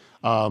seeded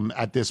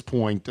at this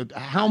point.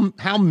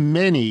 How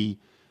many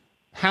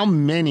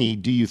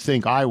do you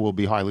think Iowa will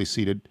be highly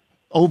seeded?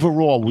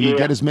 Overall, will you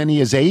get as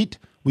many as 8?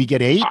 We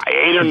get 8?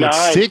 8 or 9.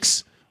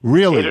 6?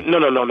 Really? No.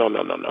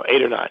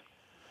 8 or 9.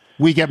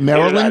 We get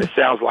Maryland? It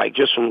sounds like,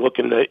 just from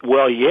looking at,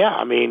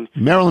 I mean.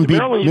 Maryland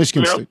beat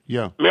Michigan State,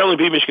 yeah. Maryland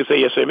beat Michigan State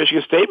yesterday.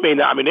 Michigan State may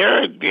not. I mean,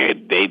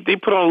 they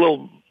put on a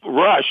little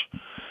rush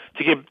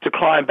to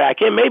climb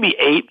back in. Maybe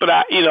 8, but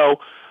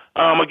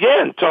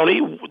again,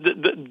 Tony,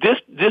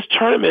 this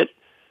tournament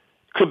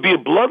could be a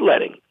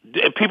bloodletting.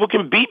 People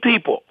can beat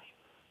people.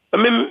 I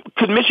mean,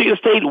 could Michigan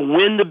State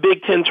win the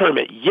Big Ten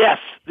tournament? Yes,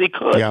 they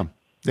could. Yeah,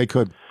 they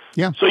could.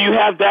 Yeah. So you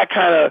have that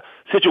kind of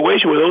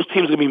situation where those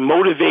teams are going to be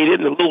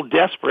motivated and a little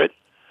desperate.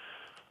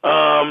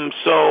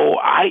 So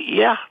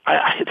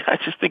I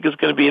just think it's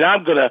going to be, and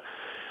I'm going to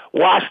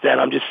watch that.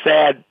 I'm just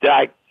sad that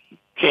I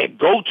can't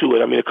go to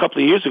it. I mean, a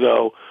couple of years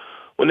ago,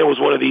 when there was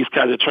one of these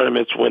kinds of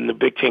tournaments, when the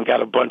Big Ten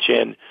got a bunch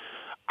in,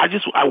 I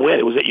went.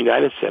 It was at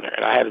United Center,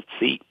 and I had a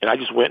seat, and I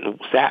just went and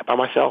sat by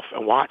myself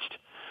and watched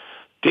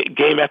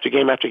game after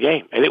game after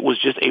game, and it was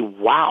just a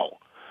wow.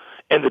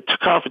 And the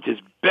conference is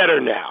better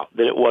now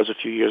than it was a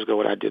few years ago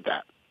when I did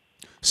that.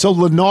 So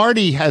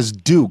Lunardi has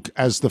Duke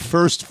as the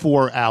first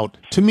 4 out.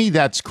 To me,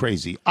 that's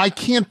crazy. I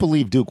can't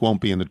believe Duke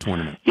won't be in the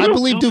tournament. I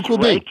believe Duke will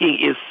be. Ranking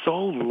is so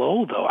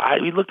low, though.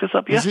 We looked this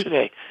up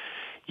yesterday.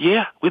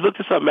 Yeah, we looked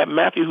this up.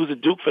 Matthew, who's a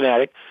Duke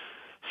fanatic,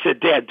 said,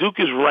 "Dad, Duke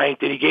is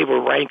ranked," and he gave a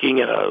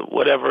ranking and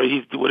whatever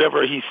he's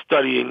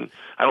studying.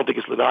 I don't think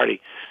it's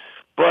Lunardi,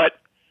 but.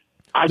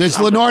 There's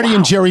Lunardi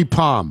and Jerry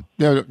Palm.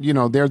 They're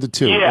the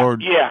two.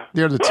 Yeah.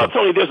 They're the two. Well,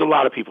 Tony, there's a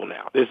lot of people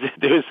now.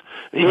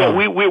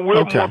 We're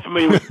more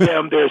familiar with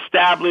them. They're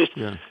established.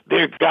 Yeah.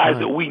 They're guys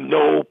that we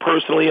know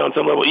personally on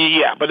some level.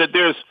 Yeah, but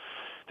there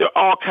are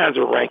all kinds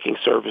of ranking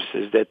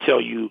services that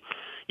tell you,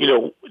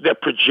 that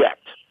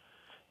project.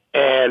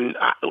 And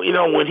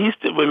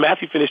when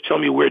Matthew finished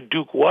telling me where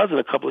Duke was in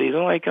a couple of years,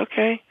 I'm like,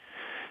 okay,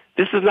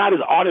 this is not as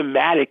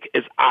automatic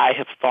as I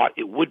have thought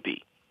it would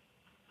be.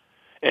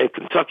 And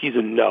Kentucky's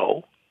a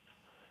no,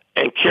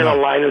 and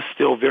Carolina's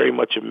still very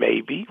much a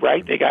maybe,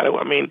 right? They got to.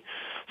 I mean,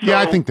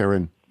 I think they're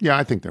in. Yeah,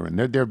 I think they're in.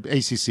 Their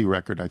ACC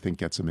record, I think,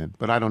 gets them in,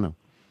 but I don't know.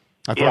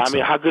 How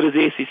good is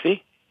the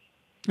ACC?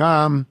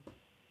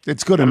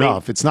 It's good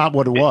enough. It's not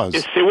what it was.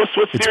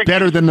 It's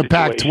better than the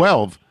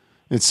Pac-12.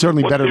 It's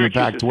certainly better than the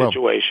Pac-12.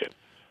 Situation?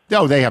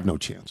 No, they have no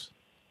chance.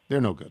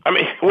 They're no good. I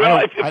mean,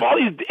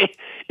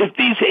 if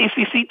these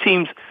ACC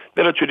teams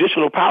that are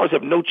traditional powers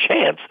have no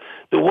chance,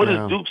 then what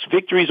does Duke's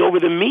victories over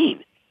them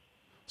mean?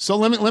 So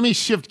let me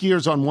shift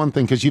gears on one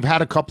thing, because you've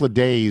had a couple of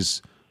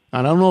days,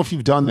 and I don't know if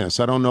you've done this.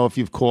 I don't know if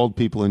you've called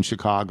people in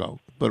Chicago,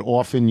 but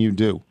often you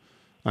do.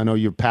 I know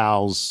you're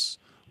pals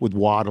with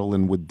Waddle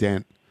and with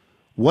Dent.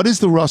 What is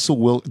the Russell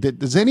Wilson?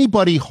 Does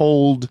anybody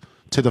hold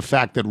to the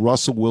fact that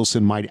Russell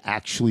Wilson might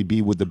actually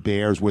be with the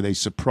Bears? Were they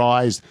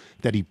surprised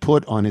that he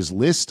put on his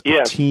list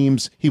of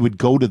teams he would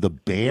go to the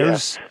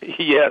Bears?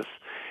 Yes.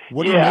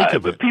 What do you make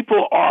of it? But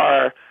people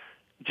are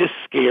just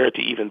scared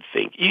to even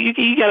think.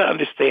 You got to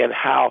understand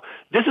how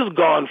this has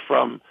gone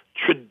from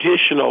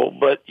traditional,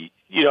 but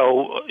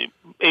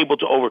able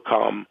to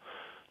overcome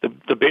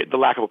the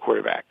lack of a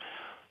quarterback,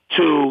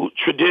 to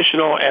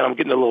traditional, and I'm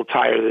getting a little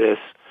tired of this,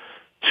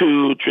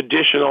 to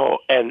traditional,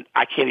 and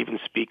I can't even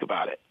speak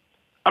about it.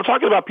 I'm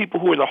talking about people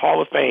who are in the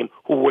Hall of Fame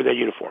who wore their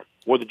uniform,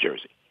 wore the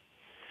jersey.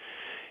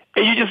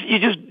 And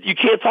you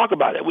can't talk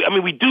about it.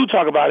 We do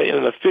talk about it in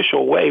an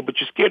official way, but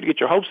you're scared to get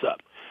your hopes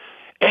up.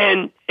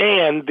 And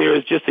there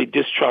is just a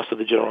distrust of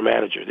the general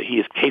manager that he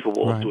is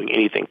capable of doing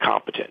anything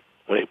competent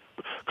when it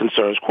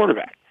concerns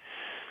quarterback.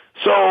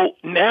 So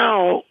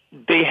now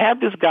they have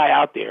this guy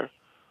out there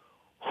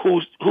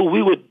who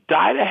we would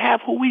die to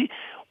have.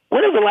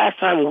 When is the last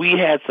time we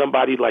had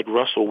somebody like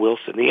Russell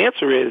Wilson? The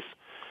answer is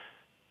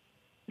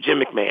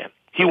Jim McMahon.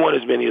 He won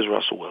as many as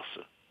Russell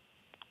Wilson.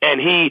 And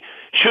he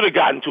should have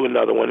gotten to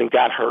another one and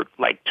got hurt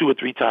like 2 or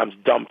 3 times,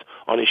 dumped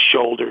on his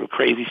shoulder and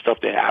crazy stuff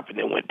that happened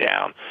and went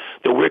down,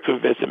 that we're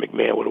convinced that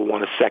McMahon would have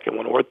won a second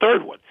one or a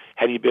third one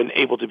had he been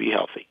able to be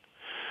healthy.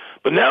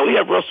 But now we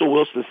have Russell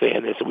Wilson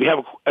saying this, and we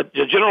have a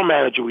general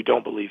manager we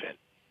don't believe in.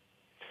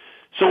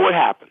 So what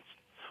happens?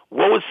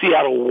 What would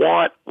Seattle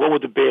want? What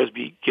would the Bears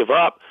give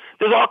up?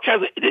 There's all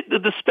kinds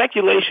of the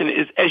speculation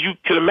is, as you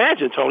can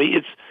imagine, Tony,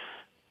 it's,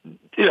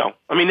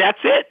 that's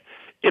it.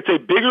 It's a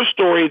bigger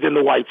story than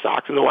the White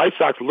Sox, and the White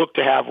Sox look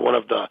to have one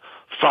of the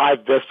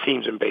 5 best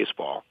teams in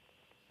baseball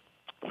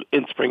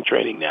in spring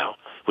training now,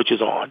 which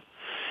is on.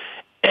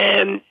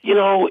 And,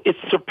 it's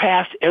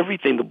surpassed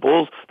everything. The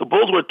Bulls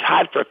were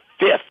tied for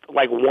 5th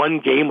like 1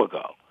 game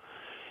ago.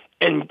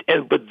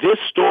 But this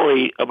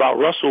story about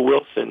Russell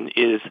Wilson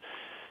is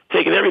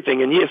taking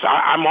everything. And yes,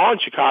 I'm on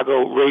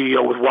Chicago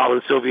radio with Wall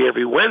and Sylvie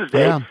every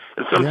Wednesday, and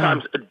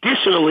sometimes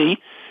additionally,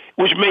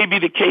 which may be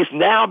the case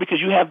now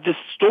because you have this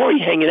story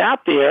hanging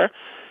out there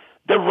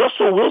that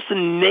Russell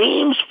Wilson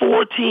names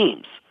 4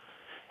 teams.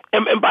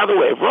 And by the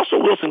way, if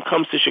Russell Wilson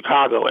comes to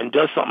Chicago and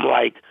does something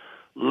like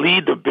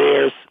lead the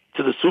Bears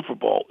to the Super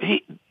Bowl,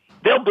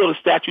 they'll build a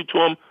statue to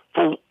him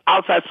for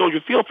outside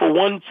Soldier Field for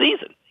 1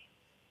 season.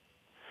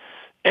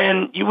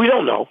 And we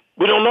don't know.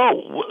 We don't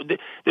know.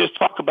 There's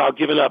talk about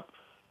giving up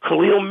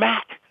Khalil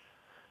Mack.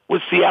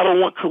 Would Seattle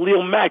want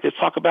Khalil Mack? There's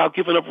talk about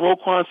giving up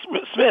Roquan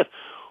Smith,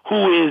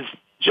 who is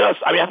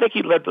I think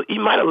he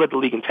might have led the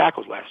league in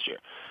tackles last year.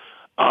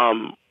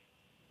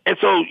 And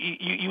so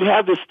you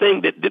have this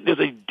thing that there's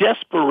a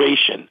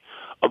desperation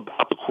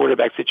about the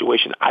quarterback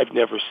situation I've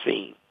never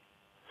seen.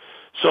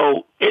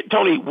 So,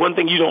 Tony, one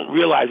thing you don't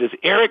realize is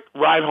Eric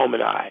Reinholm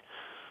and I,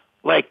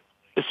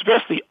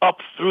 especially up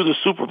through the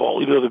Super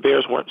Bowl, even though the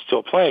Bears weren't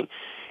still playing,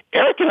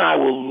 Eric and I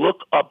will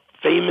look up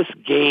famous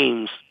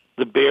games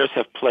the Bears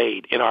have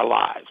played in our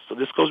lives. So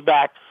this goes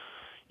back,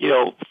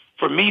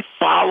 for me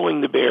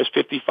following the Bears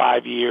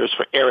 55 years,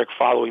 for Eric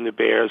following the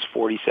Bears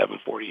 47,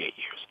 48 years,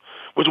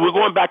 which we're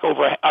going back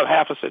over a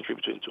half a century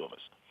between the two of us.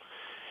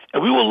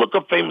 And we will look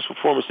up famous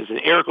performances, and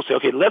Eric will say,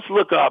 okay, let's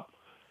look up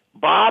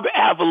Bob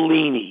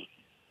Avellini,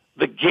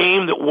 the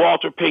game that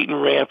Walter Payton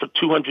ran for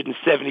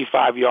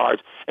 275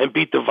 yards and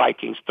beat the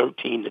Vikings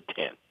 13-10,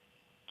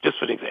 just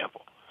for an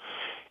example.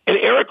 And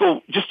Eric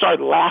will just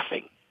start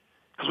laughing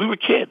because we were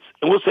kids.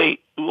 And we'll say,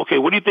 okay,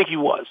 what do you think he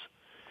was?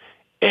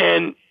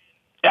 And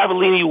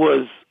Avellini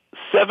was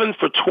 7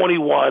 for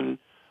 21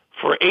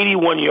 for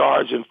 81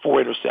 yards and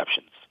 4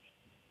 interceptions.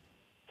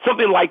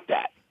 Something like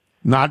that.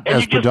 Not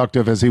as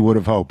productive as he would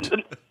have hoped.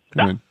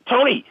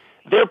 Tony,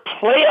 they're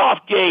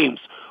playoff games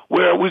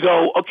where we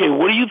go, okay,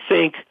 what do you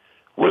think?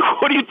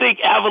 What do you think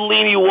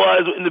Avellini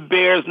was in the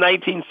Bears'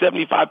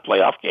 1975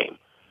 playoff game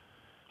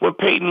when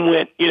Peyton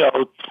went,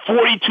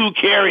 42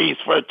 carries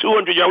for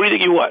 200 yards? What do you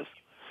think he was?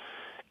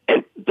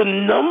 And the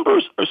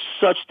numbers are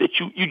such that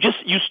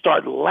you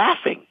start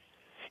laughing.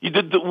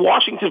 The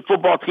Washington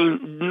football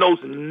team knows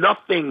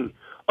nothing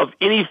of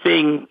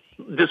anything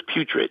this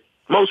putrid.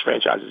 Most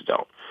franchises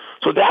don't.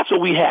 So that's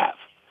what we have.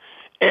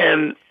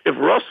 And if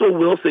Russell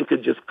Wilson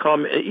could just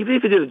come, even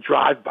if he did a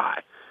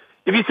drive-by,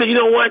 if he said, you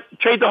know what,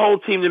 trade the whole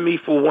team to me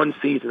for 1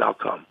 season, I'll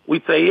come.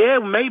 We'd say, yeah,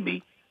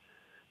 maybe.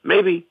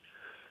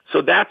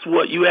 So that's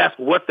what you ask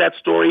what that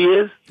story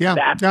is. Yeah,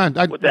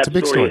 that's a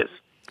big story. Is.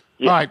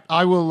 Yeah. All right,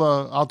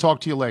 I'll talk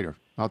to you later.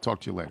 All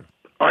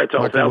right,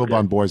 Tom. Michael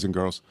Wilbon, boys and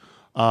girls.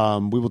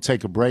 We will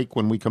take a break.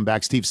 When we come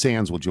back, Steve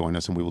Sands will join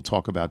us, and we will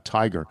talk about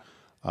Tiger.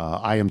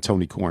 I am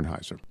Tony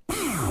Kornheiser.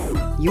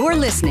 You're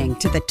listening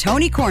to The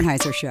Tony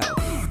Kornheiser Show.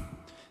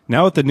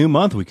 Now at the new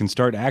month, we can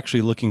start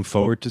actually looking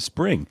forward to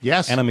spring.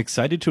 Yes. And I'm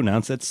excited to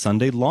announce that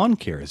Sunday Lawn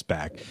Care is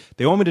back.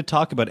 They want me to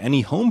talk about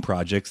any home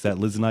projects that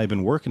Liz and I have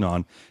been working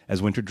on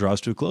as winter draws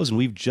to a close. And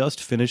we've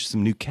just finished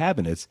some new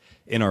cabinets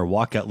in our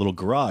walkout little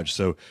garage.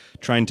 So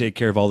try and take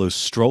care of all those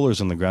strollers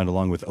on the ground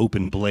along with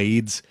open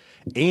blades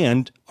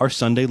and our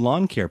Sunday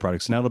Lawn Care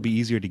products. Now it'll be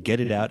easier to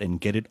get it out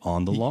and get it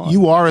on the lawn.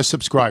 You are a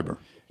subscriber.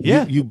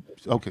 Yeah.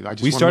 Okay. I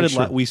just we wanna make started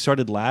sure. we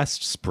started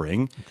last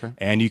spring,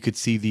 and you could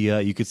see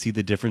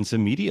the difference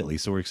immediately.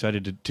 So we're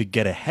excited to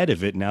get ahead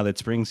of it now that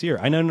spring's here.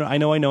 I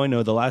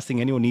know. The last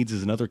thing anyone needs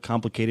is another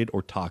complicated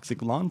or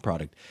toxic lawn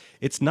product.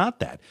 It's not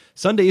that.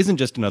 Sunday isn't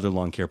just another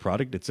lawn care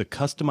product. It's a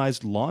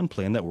customized lawn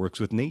plan that works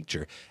with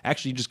nature.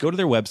 Actually, you just go to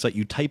their website,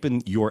 you type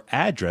in your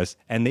address,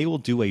 and they will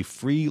do a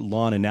free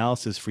lawn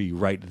analysis for you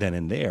right then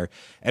and there.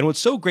 And what's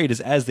so great is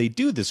as they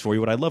do this for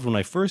you, what I loved when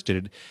I first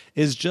did it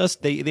is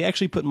just they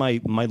actually put my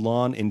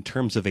lawn in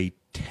terms of a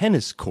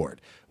tennis court,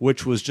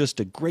 which was just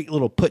a great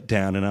little put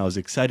down, and I was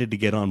excited to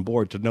get on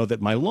board to know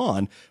that my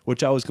lawn,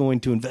 which I was going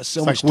to invest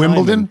so much like time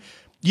Wimbledon?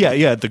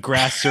 in, the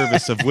grass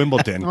service of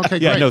Wimbledon. Okay,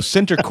 yeah, great. no,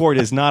 center court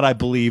is not, I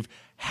believe,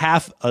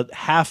 half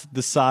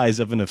the size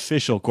of an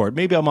official court.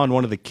 Maybe I'm on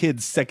one of the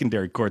kids'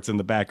 secondary courts in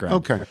the background.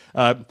 Okay.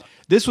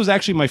 This was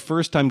actually my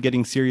first time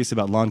getting serious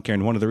about lawn care,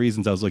 and one of the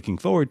reasons I was looking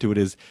forward to it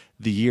is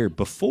the year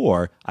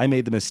before, I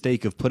made the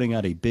mistake of putting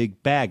out a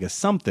big bag of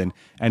something,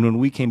 and when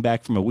we came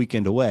back from a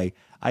weekend away,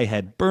 I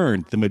had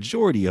burned the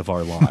majority of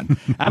our lawn.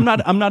 I'm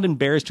not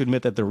embarrassed to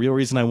admit that the real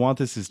reason I want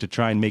this is to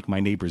try and make my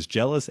neighbors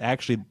jealous.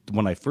 Actually,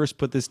 when I first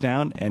put this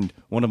down, and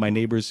one of my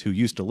neighbors who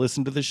used to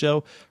listen to the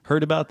show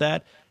heard about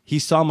that, he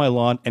saw my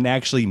lawn and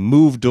actually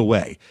moved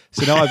away.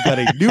 So now I've got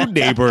a new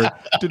neighbor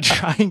to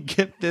try and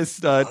get this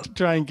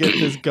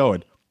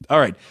going. All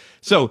right.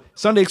 So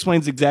Sunday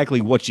explains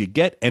exactly what you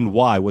get and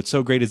why. What's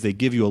so great is they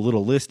give you a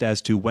little list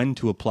as to when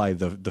to apply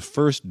the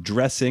first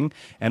dressing,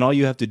 and all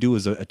you have to do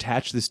is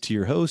attach this to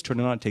your hose, turn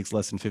it on. It takes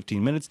less than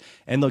 15 minutes,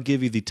 and they'll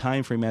give you the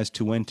time frame as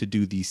to when to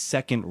do the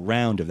second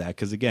round of that.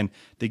 Because again,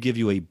 they give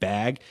you a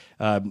bag,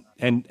 and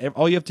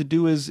all you have to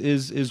do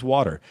is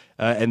water,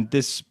 and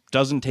this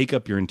doesn't take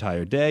up your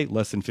entire day,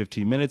 less than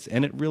 15 minutes,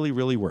 and it really,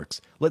 really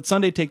works. Let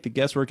Sunday take the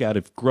guesswork out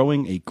of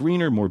growing a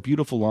greener, more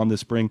beautiful lawn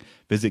this spring.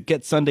 Visit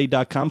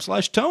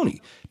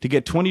getsunday.com/Tony to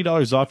get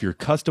 $20 off your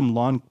custom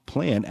lawn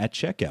plan at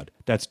checkout.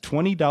 That's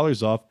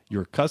 $20 off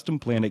your custom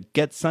plan at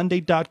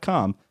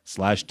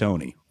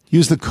getsunday.com/Tony.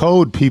 Use the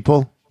code,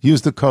 people.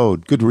 Use the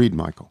code. Good read,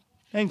 Michael.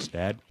 Thanks,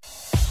 Dad.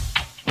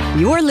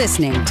 You're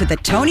listening to The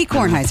Tony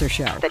Kornheiser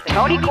Show. The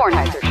Tony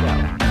Kornheiser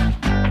Show.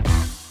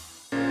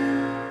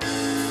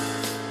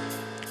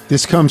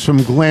 This comes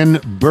from Glenn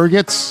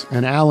Burgitz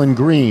and Alan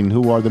Green,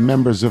 who are the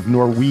members of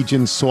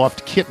Norwegian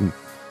Soft Kitten.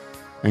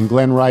 And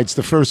Glenn writes,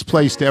 the first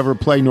place to ever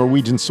play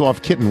Norwegian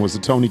Soft Kitten was the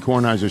Tony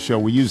Kornheiser Show.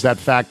 We used that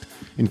fact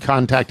in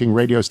contacting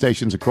radio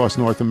stations across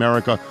North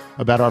America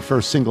about our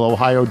first single,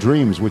 Ohio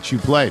Dreams, which you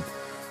played.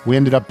 We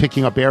ended up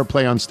picking up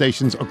airplay on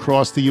stations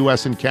across the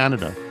U.S. and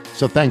Canada.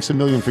 So thanks a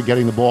million for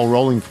getting the ball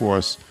rolling for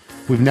us.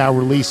 We've now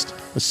released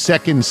a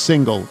second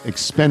single,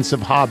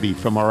 Expensive Hobby,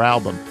 from our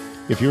album.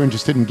 If you're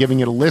interested in giving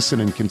it a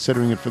listen and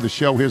considering it for the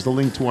show, here's the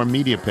link to our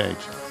media page.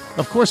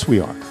 Of course we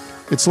are.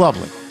 It's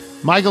lovely.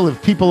 Michael,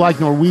 if people like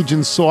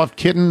Norwegian Soft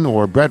Kitten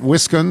or Brett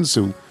Wiskens,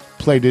 who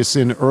played this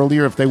in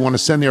earlier, if they want to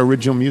send their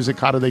original music,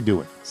 how do they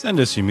do it?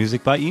 Send us your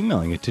music by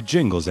emailing it to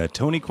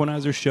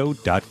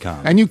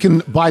jingles@TonyKornheiserShow.com. And you can,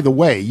 by the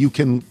way, you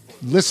can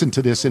listen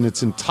to this in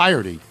its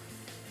entirety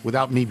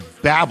without me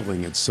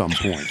babbling at some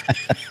point.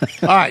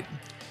 All right.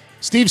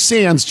 Steve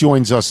Sands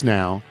joins us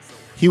now.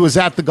 He was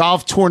at the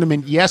golf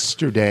tournament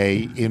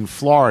yesterday in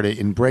Florida,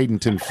 in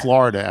Bradenton,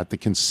 Florida, at the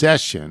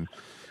concession.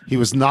 He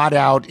was not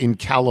out in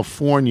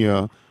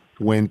California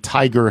when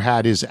Tiger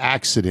had his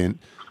accident,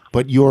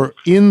 but you're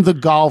in the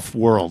golf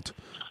world.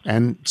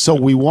 And so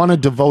we want to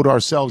devote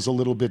ourselves a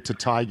little bit to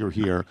Tiger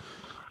here.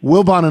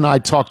 Wilbon and I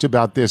talked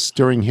about this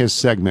during his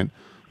segment.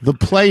 The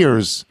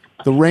players,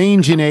 the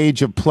range in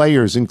age of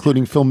players,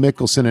 including Phil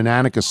Mickelson and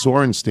Annika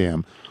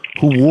Sorenstam,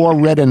 who wore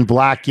red and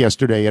black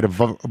yesterday at a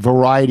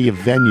variety of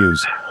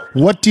venues.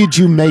 What did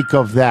you make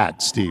of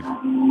that, Steve?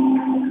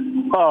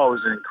 Oh, it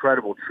was an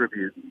incredible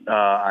tribute,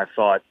 I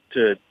thought,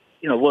 to,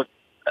 look,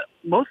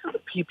 most of the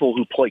people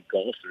who play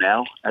golf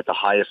now at the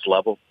highest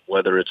level,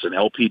 whether it's an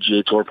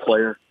LPGA Tour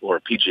player or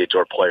a PGA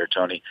Tour player,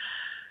 Tony,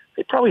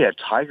 they probably had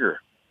Tiger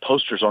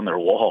posters on their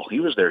wall. He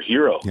was their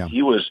hero. Yeah.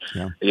 He was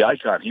the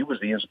icon. He was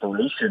the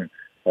inspiration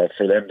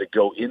for them to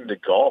go into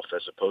golf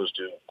as opposed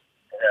to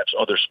perhaps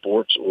other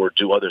sports or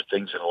do other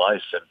things in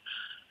life. And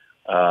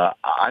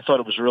I thought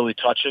it was really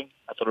touching.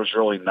 I thought it was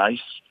really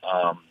nice.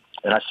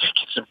 And I think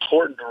it's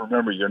important to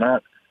remember you're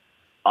not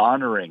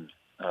honoring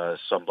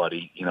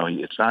somebody. He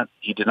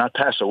did not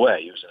pass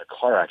away. He was in a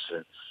car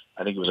accident.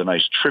 I think it was a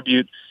nice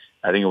tribute.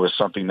 I think it was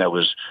something that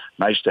was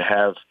nice to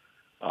have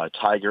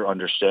Tiger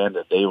understand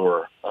that they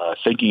were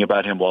thinking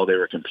about him while they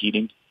were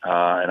competing.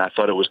 And I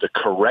thought it was the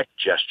correct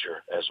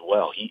gesture as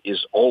well. He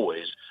is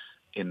always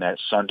in that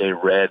Sunday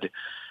red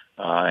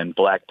and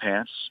black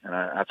pants, and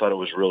I thought it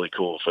was really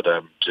cool for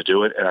them to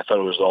do it, and I thought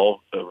it was all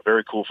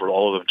very cool for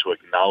all of them to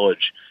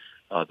acknowledge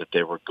that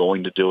they were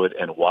going to do it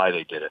and why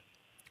they did it.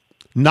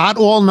 Not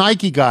all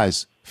Nike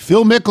guys.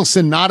 Phil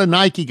Mickelson, not a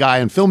Nike guy,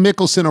 and Phil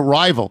Mickelson, a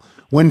rival.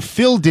 When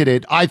Phil did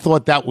it, I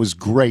thought that was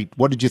great.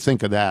 What did you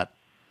think of that?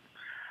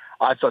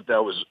 I thought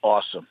that was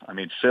awesome. I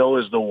mean, Phil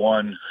is the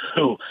one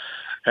who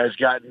has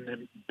gotten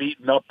him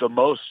beaten up the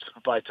most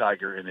by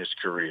Tiger in his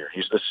career.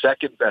 He's the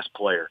second best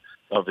player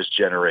of his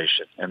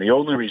generation. And the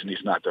only reason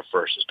he's not the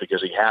first is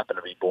because he happened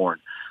to be born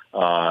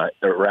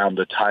around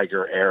the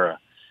Tiger era.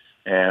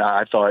 And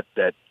I thought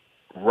that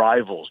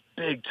rivals,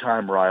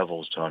 big-time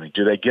rivals, Tony,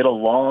 do they get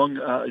along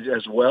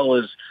as well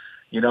as,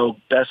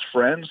 best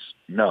friends?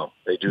 No,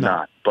 they do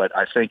not. But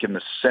I think in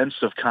the sense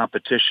of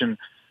competition,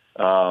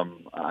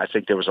 I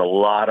think there was a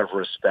lot of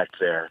respect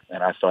there.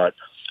 And I thought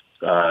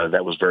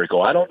that was very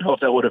cool. I don't know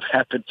if that would have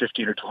happened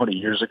 15 or 20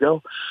 years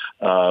ago,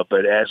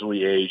 but as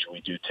we age,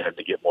 we do tend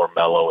to get more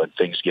mellow and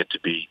things get to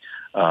be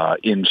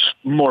in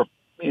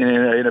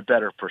a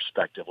better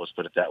perspective. Let's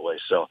put it that way.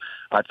 So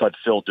I thought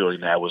Phil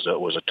doing that was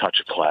a touch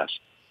of class.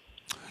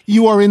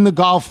 You are in the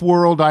golf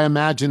world. I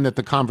imagine that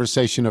the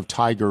conversation of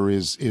Tiger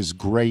is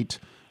great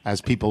as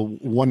people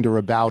wonder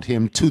about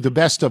him. To the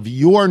best of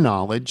your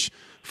knowledge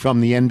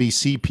from the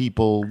NBC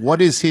people,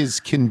 what is his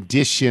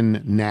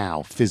condition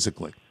now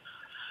physically?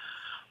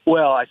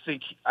 Well, I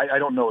think I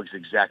don't know his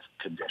exact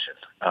condition,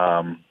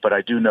 but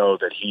I do know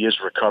that he is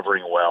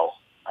recovering well.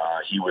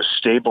 He was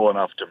stable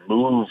enough to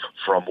move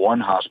from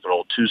one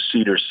hospital to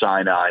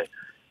Cedars-Sinai,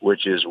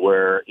 which is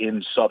where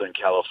in Southern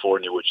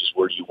California, which is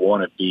where you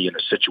want to be in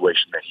a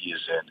situation that he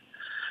is in.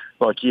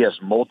 Look, he has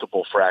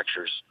multiple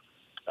fractures.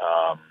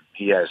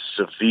 He has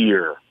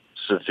severe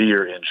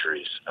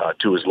injuries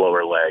to his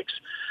lower legs.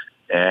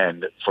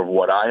 And from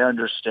what I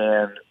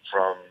understand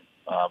from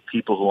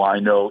people who I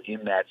know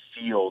in that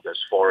field, as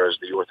far as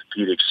the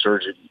orthopedic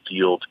surgeon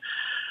field,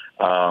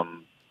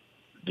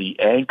 the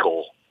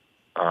ankle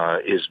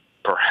is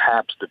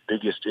perhaps the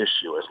biggest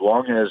issue. As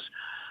long as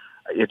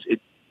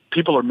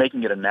people are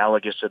making it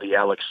analogous to the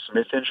Alex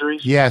Smith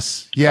injuries.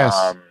 Yes.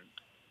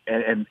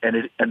 And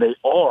they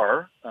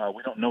are.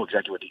 We don't know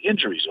exactly what the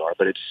injuries are,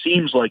 but it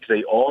seems like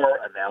they are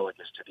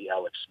analogous to the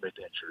Alex Smith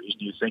injuries.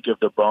 You think of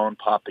the bone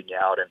popping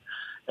out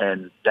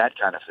and that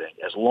kind of thing.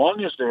 As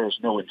long as there is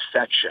no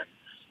infection,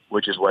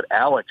 which is what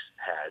Alex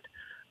had,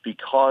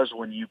 because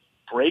when you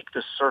break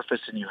the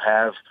surface and you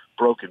have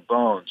broken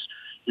bones,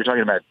 you're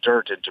talking about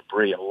dirt and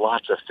debris and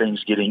lots of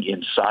things getting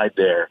inside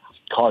there,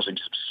 causing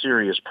some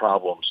serious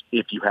problems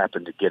if you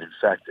happen to get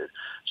infected.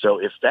 So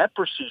if that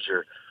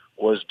procedure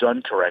was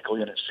done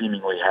correctly, and it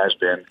seemingly has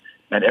been,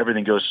 and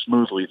everything goes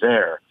smoothly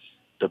there,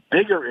 the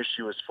bigger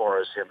issue as far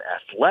as him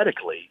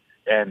athletically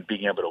and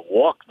being able to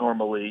walk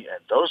normally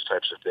and those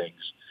types of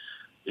things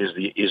is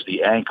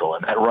the ankle,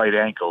 and that right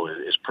ankle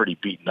is pretty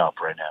beaten up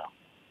right now.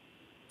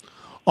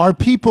 Are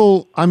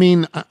people,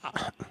 I'm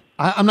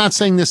not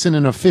saying this in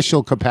an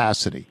official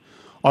capacity,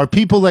 are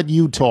people that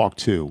you talk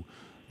to,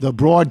 the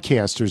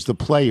broadcasters, the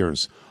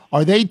players,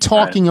 are they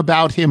talking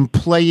about him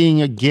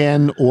playing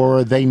again or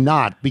are they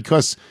not?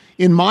 Because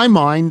in my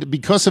mind,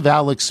 because of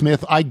Alex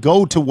Smith, I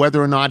go to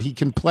whether or not he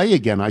can play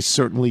again. I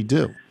certainly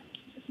do.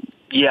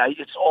 Yeah,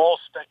 it's all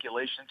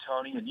speculation,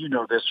 Tony, and you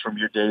know this from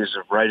your days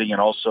of writing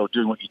and also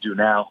doing what you do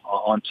now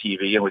on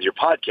TV and with your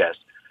podcast.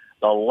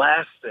 The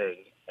last thing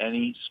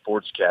any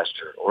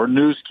sportscaster or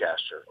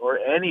newscaster or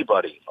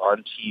anybody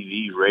on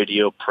TV,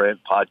 radio,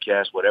 print,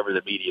 podcast, whatever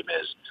the medium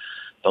is,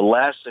 the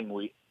last thing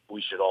we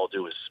should all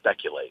do is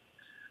speculate.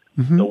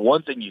 Mm-hmm. The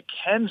one thing you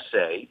can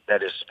say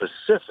that is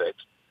specific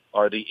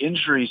are the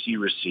injuries he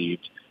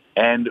received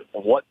and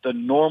what the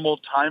normal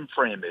time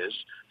frame is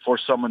for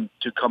someone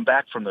to come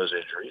back from those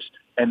injuries.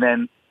 And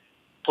then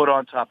put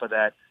on top of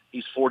that,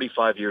 he's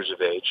 45 years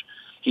of age.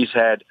 He's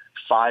had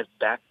 5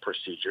 back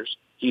procedures.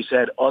 He's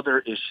had other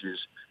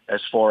issues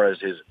as far as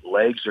his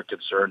legs are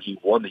concerned. He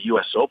won the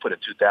U.S. Open in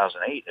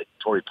 2008 at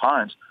Torrey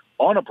Pines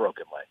on a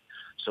broken leg.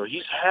 So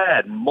he's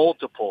had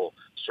multiple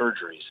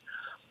surgeries.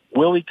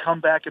 Will he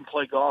come back and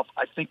play golf?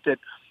 I think that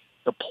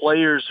the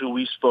players who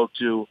we spoke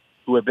to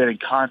who have been in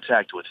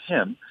contact with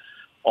him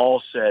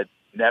all said,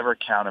 never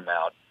count him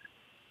out.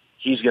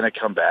 He's going to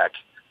come back.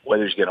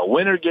 Whether he's going to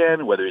win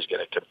again, whether he's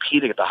going to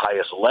compete at the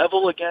highest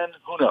level again,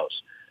 who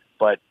knows?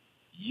 But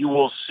you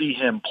will see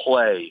him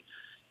play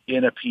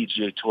in a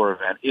PGA Tour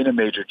event, in a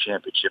major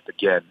championship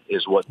again,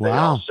 is what they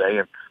all say.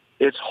 And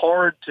it's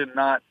hard to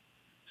not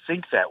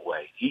think that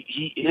way.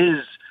 He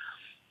is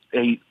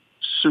a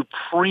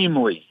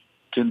supremely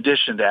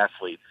conditioned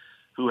athlete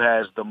who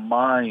has the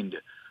mind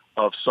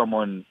of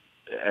someone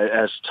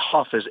as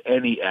tough as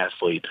any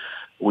athlete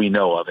we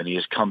know of, and he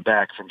has come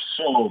back from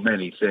so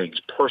many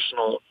things,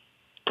 personal,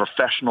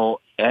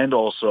 professional, and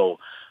also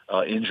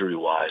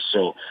injury-wise.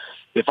 So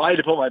if I had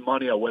to put my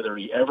money on whether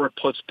he ever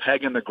puts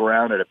peg in the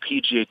ground at a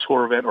PGA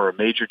Tour event or a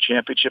major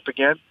championship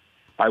again,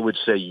 I would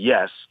say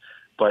yes.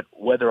 But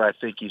whether I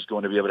think he's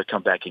going to be able to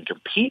come back and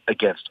compete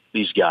against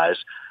these guys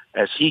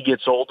as he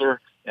gets older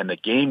and the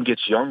game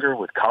gets younger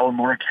with Colin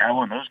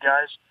Morikawa and those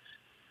guys,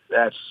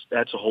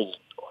 that's a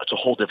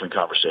whole different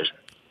conversation.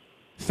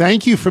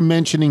 Thank you for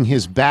mentioning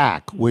his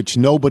back, which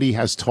nobody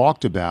has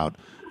talked about.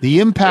 The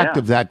impact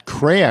of that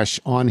crash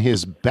on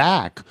his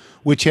back,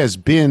 which has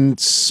been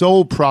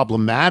so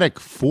problematic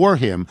for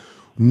him.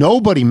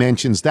 Nobody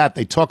mentions that.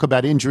 They talk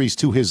about injuries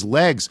to his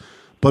legs,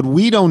 but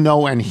we don't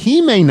know, and he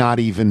may not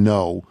even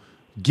know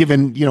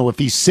given, if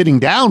he's sitting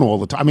down all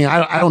the time. I mean,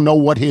 I don't know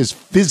what his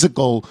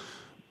physical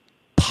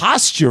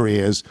posture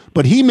is,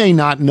 but he may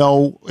not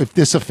know if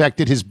this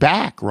affected his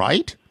back,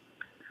 right?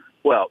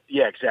 Well,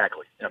 yeah,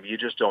 exactly. I mean, you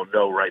just don't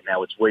know right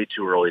now. It's way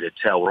too early to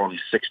tell. We're only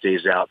 6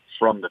 days out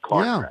from the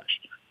car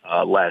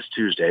crash last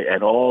Tuesday,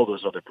 and all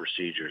those other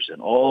procedures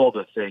and all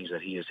the things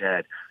that he has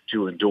had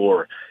to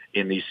endure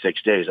in these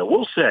 6 days. I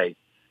will say,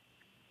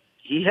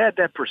 he had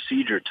that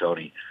procedure,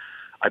 Tony,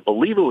 I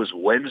believe it was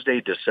Wednesday,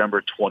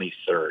 December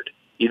 23rd.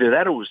 Either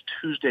that or it was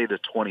Tuesday, the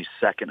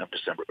 22nd of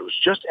December. It was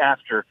just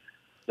after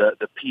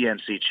the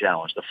PNC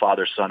Challenge, the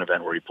father-son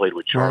event where he played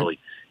with Charlie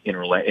in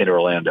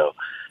Orlando.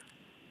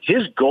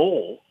 His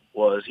goal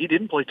was he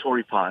didn't play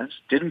Torrey Pines,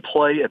 didn't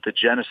play at the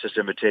Genesis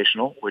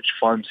Invitational, which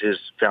funds his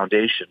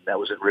foundation. That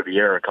was at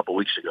Riviera a couple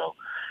weeks ago.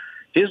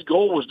 His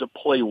goal was to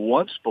play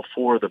once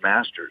before the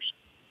Masters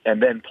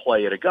and then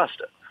play at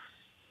Augusta.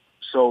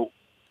 So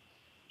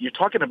you're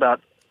talking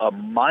about a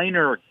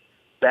minor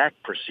back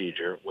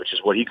procedure, which is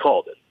what he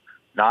called it.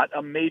 Not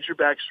a major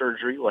back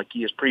surgery like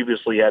he has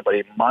previously had, but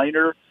a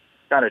minor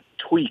kind of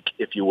tweak,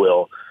 if you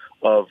will,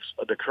 of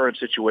the current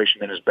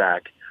situation in his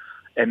back.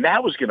 And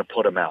that was going to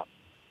put him out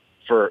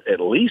for at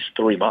least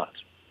 3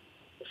 months.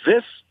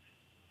 This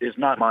is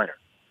not minor.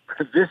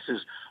 This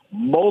is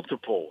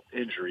multiple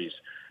injuries,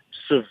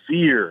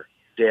 severe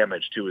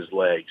damage to his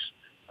legs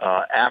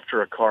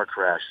after a car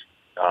crash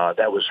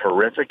that was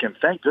horrific. And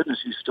thank goodness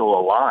he's still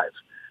alive.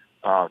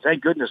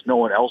 Thank goodness no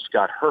one else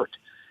got hurt.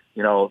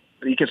 You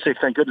can say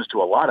thank goodness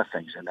to a lot of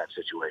things in that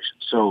situation.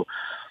 So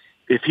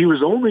if he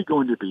was only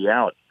going to be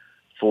out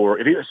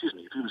if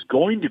he was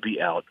going to be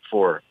out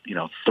for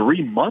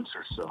 3 months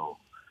or so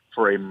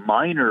for a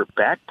minor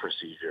back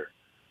procedure,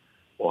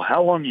 well,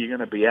 how long are you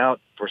going to be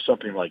out for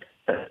something like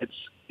that?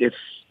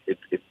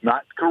 It's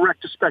not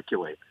correct to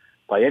speculate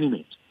by any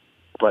means,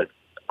 but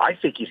I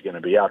think he's going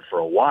to be out for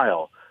a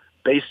while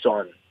based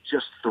on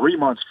just 3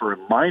 months for a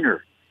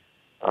minor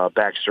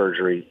back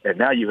surgery, and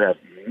now you have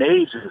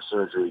major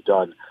surgery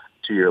done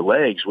to your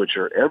legs, which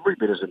are every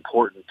bit as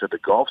important to the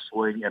golf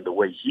swing and the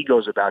way he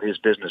goes about his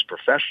business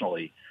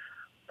professionally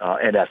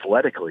and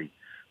athletically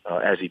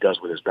as he does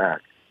with his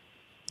back.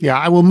 Yeah,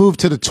 I will move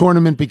to the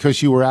tournament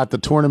because you were at the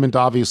tournament,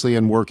 obviously,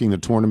 and working the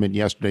tournament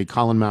yesterday.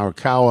 Colin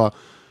Morikawa,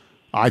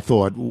 I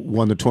thought,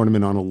 won the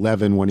tournament on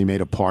 11 when he made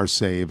a par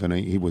save, and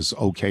he was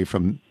okay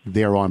from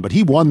there on. But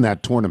he won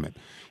that tournament.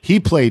 He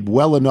played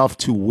well enough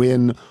to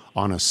win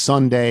on a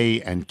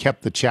Sunday and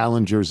kept the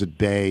challengers at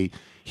bay.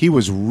 He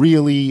was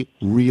really,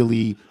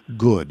 really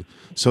good.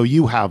 So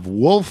you have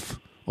Wolff,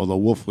 although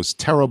Wolff was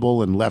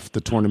terrible and left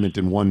the tournament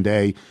in one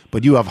day.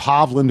 But you have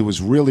Hovland, who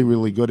was really,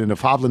 really good. And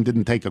if Hovland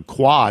didn't take a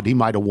quad, he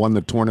might have won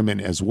the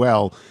tournament as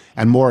well.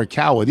 And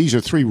Morikawa. These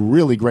are three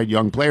really great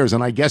young players.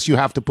 And I guess you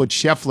have to put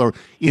Scheffler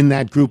in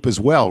that group as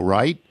well,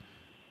 right?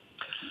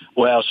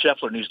 Well,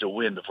 Scheffler needs to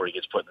win before he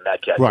gets put in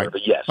that category. Right.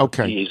 But yes,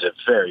 he's a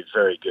very,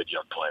 very good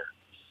young player.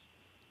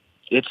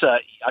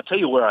 I'll tell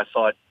you where I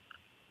thought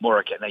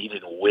Morikawa, now he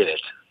didn't win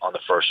it on the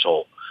first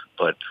hole,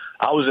 but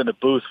I was in the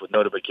booth with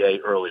Nota Begay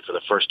early for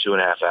the first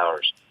 2.5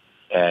 hours,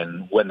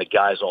 and when the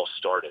guys all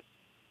started.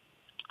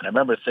 And I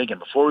remember thinking,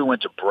 before we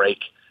went to break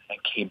and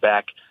came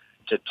back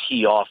to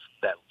tee off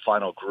that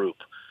final group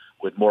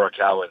with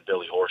Morikawa and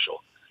Billy Horschel,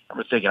 I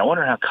remember thinking, I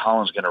wonder how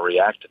Colin's going to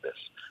react to this.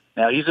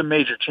 Now, he's a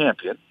major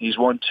champion. He's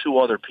won 2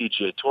 other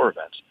PGA Tour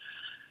events.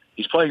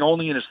 He's playing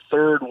only in his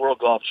 3rd World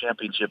Golf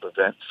Championship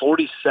event.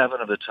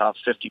 47 of the top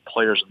 50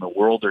 players in the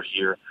world are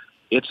here.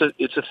 It's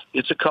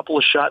a couple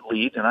of shot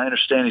lead, and I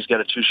understand he's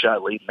got a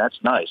 2-shot lead, and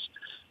that's nice.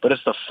 But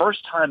it's the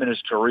first time in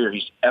his career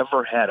he's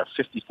ever had a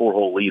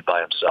 54-hole lead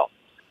by himself.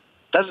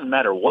 Doesn't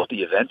matter what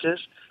the event is,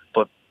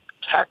 but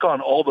tack on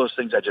all those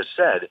things I just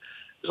said,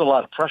 there's a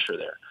lot of pressure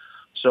there.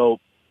 So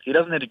he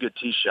doesn't hit a good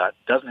tee shot,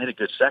 doesn't hit a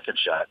good second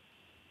shot,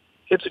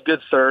 hits a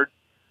good third,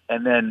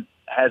 and then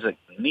has a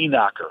knee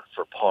knocker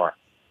for par.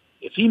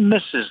 If he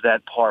misses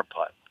that par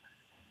putt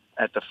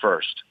at the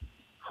first,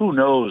 who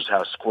knows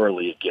how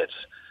squirrely it gets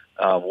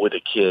with a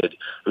kid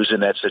who's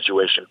in that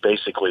situation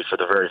basically for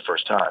the very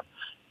first time.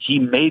 He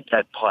made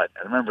that putt.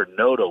 I remember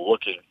Noda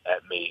looking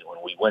at me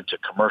when we went to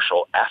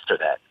commercial after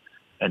that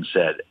and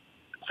said,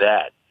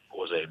 that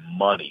was a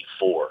money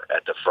 4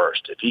 at the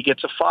first. If he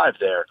gets a 5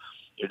 there,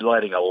 you're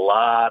letting a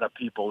lot of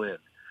people in.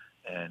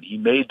 And he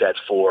made that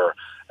 4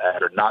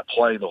 after not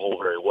playing the hole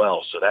very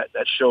well. So that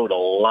showed a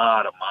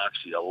lot of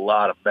moxie, a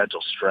lot of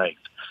mental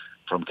strength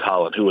from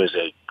Colin, who is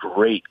a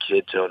great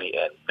kid, Tony,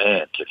 and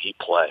man, can he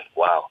play.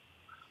 Wow.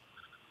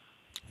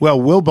 Well,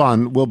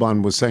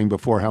 Wilbon was saying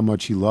before how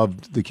much he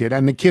loved the kid.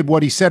 And the kid,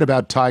 what he said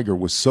about Tiger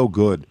was so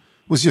good. It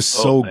was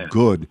just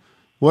good.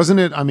 Wasn't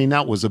it? I mean,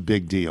 that was a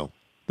big deal,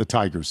 the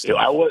Tiger stuff.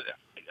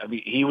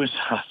 He was,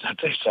 I'll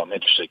tell you something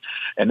interesting,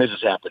 and this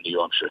has happened to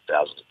you, I'm sure,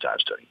 thousands of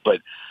times, Tony. But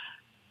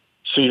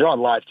so you're on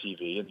live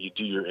TV, and you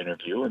do your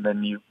interview, and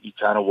then you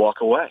kind of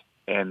walk away.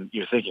 And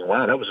you're thinking,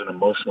 wow, that was an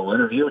emotional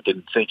interview. I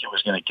didn't think it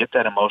was going to get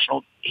that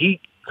emotional.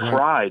 He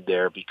cried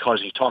there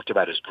because he talked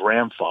about his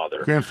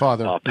grandfather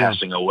yeah.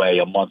 passing away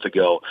a month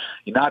ago,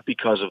 not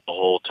because of the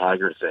whole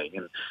Tiger thing.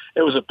 And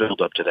it was a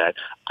build-up to that.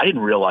 I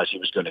didn't realize he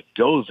was going to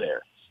go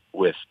there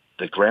with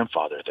the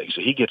grandfather thing.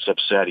 So he gets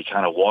upset. He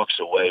kind of walks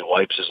away,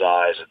 wipes his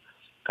eyes, and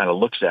kind of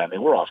looks at me.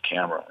 We're off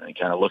camera, and he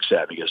kind of looks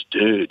at me. He goes,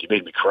 "Dude, you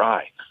made me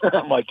cry."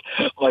 I'm like,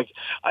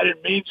 I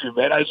didn't mean to,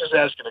 man. I was just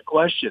asking a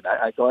question.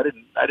 I go, I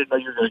didn't know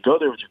you were going to go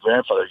there with your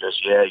grandfather. He goes,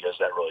 "Yeah." He goes,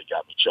 "That really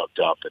got me choked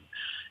up." And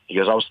he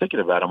goes, "I was thinking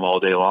about him all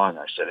day long."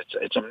 I said,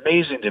 "It's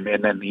amazing to me."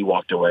 And then he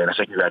walked away, and I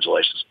said,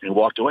 "Congratulations." And he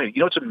walked away. You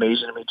know what's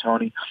amazing to me,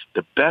 Tony?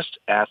 The best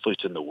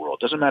athletes in the world,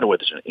 doesn't matter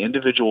whether it's an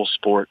individual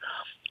sport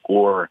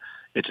or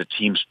it's a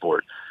team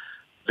sport,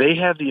 they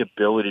have the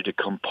ability to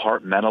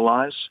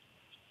compartmentalize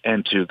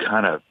and to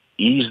kind of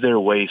ease their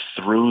way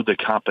through the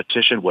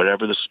competition,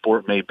 whatever the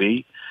sport may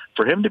be.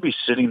 For him to be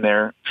sitting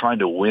there trying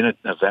to win an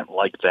event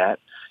like that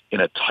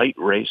in a tight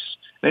race,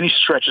 then he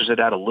stretches it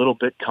out a little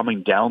bit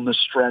coming down the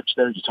stretch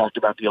there. You talked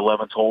about the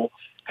 11th hole,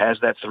 has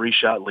that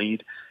 3-shot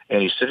lead,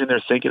 and he's sitting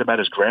there thinking about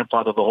his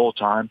grandfather the whole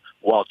time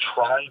while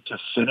trying to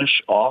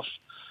finish off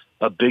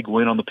a big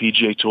win on the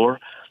PGA Tour.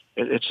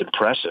 It's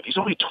impressive. He's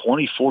only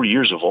 24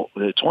 years of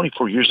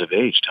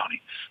age,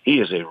 Tony. He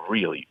is a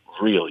really,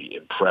 really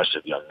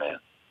impressive young man.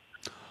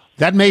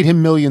 That made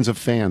him millions of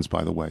fans,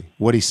 by the way.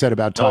 What he said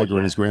about Tiger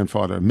and his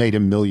grandfather made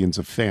him millions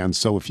of fans.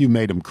 So if you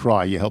made him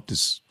cry, you helped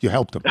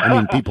him. I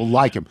mean, people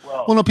like him.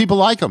 No, people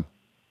like him.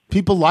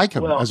 People like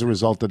him as a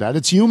result of that.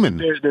 It's human.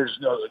 There's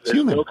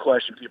no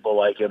question people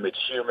like him. It's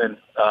human.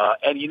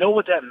 And you know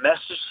what that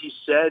message he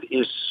said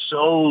is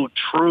so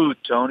true,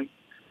 Tony?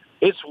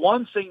 It's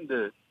one thing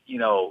to,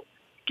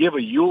 give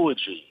a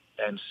eulogy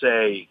and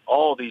say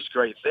all these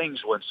great things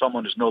when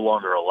someone is no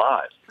longer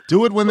alive.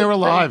 Do it when they're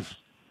alive.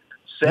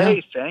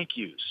 Say thank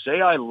you.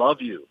 Say I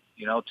love you.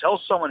 Tell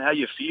someone how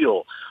you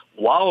feel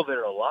while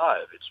they're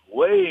alive. It's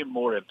way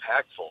more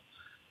impactful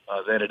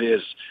than it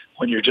is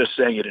when you're just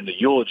saying it in a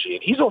eulogy.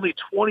 And he's only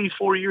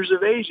 24 years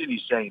of age, and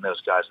he's saying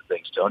those kinds of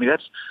things, Tony.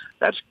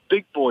 That's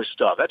big boy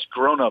stuff. That's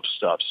grown-up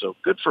stuff. So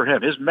good for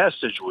him. His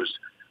message was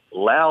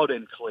loud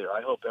and clear.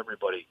 I hope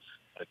everybody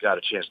got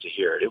a chance to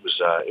hear it. It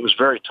was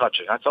very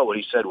touching. I thought what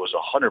he said was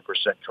 100%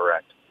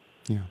 correct.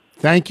 Yeah.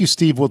 Thank you,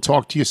 Steve. We'll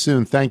talk to you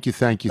soon. Thank you.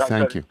 Can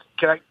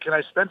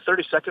I spend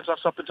 30 seconds on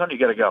something, Tony? You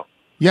got to go.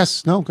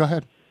 Yes. No. Go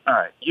ahead. All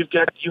right. You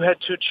had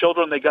 2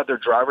 children. They got their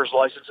driver's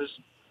licenses.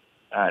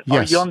 All right.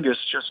 Yes. Our youngest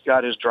just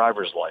got his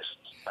driver's license.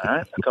 All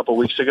right. A couple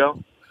weeks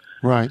ago.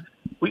 Right.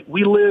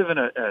 We live in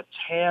a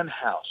tan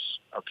house.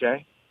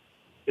 Okay.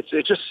 It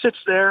just sits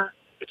there.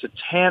 It's a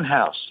tan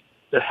house.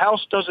 The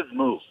house doesn't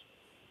move.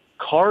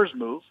 Cars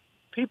move,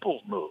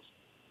 people move,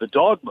 the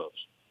dog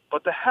moves,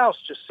 but the house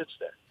just sits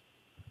there.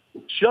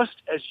 Just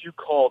as you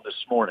called this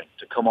morning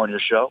to come on your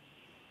show,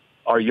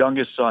 our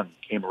youngest son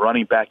came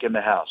running back in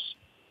the house.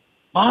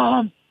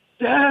 "Mom,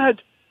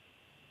 Dad."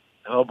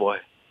 Oh, boy.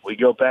 We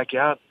go back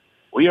out.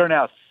 We are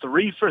now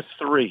 3 for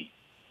 3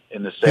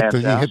 in the Sands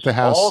house. He hit the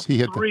house. All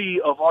three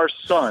of our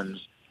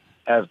sons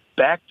have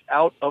backed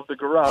out of the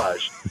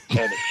garage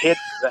and hit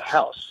the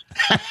house.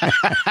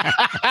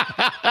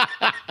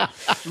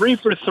 3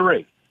 for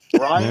 3.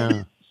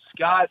 Ryan,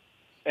 Scott,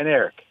 and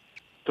Eric.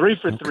 3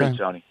 for 3,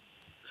 Tony.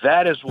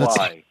 That is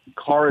why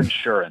car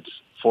insurance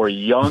for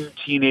young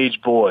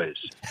teenage boys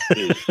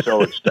is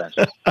so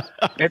expensive.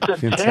 It's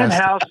a tan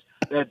house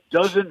that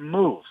doesn't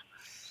move.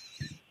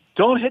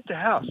 Don't hit the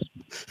house.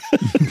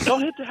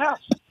 Don't hit the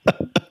house.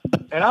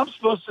 And I'm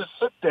supposed to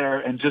sit there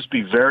and just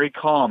be very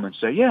calm and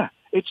say, yeah,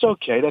 it's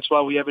okay. That's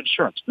why we have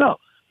insurance. No,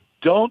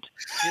 don't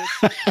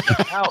hit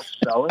the house,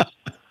 fellas.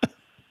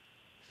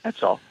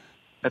 That's all.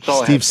 That's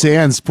all. Steve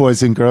Sands,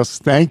 boys and girls,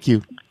 thank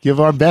you. Give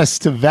our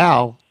best to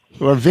Val,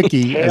 or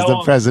Vicky, as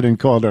the president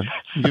called her.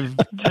 Give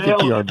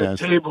Vicky our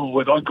best. Table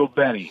with Uncle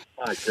Benny.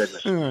 My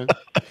goodness. Right.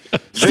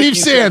 Steve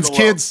Sands,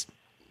 kids.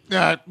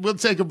 We'll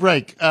take a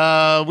break.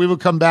 We will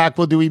come back.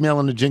 We'll do email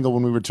and a jingle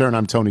when we return.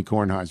 I'm Tony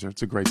Kornheiser.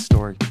 It's a great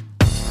story.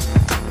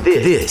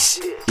 This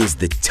is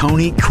the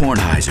Tony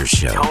Kornheiser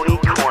Show. Tony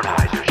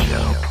Kornheiser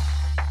Show.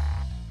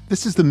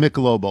 This is the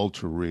Michelob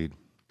Ultra read.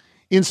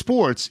 In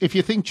sports, if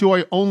you think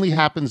joy only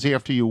happens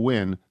after you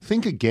win,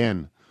 think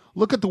again.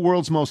 Look at the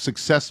world's most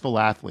successful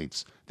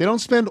athletes. They don't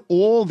spend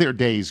all their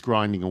days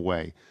grinding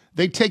away.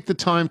 They take the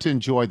time to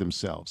enjoy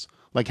themselves,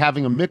 like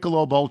having a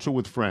Michelob Ultra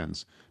with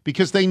friends,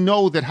 because they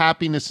know that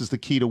happiness is the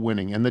key to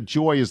winning and that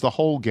joy is the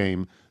whole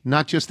game,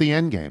 not just the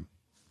end game.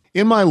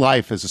 In my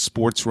life as a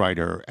sports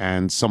writer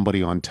and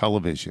somebody on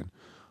television,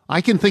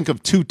 I can think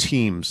of 2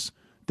 teams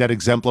that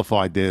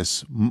exemplified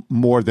this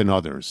more than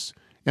others.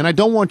 And I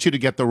don't want you to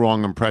get the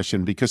wrong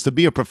impression, because to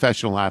be a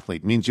professional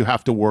athlete means you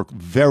have to work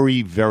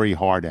very, very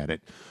hard at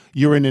it.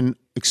 You're in an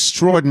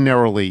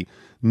extraordinarily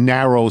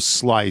narrow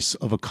slice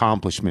of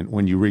accomplishment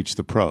when you reach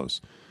the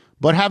pros.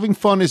 But having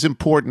fun is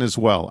important as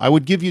well. I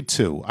would give you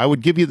 2. I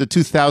would give you the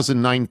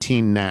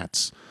 2019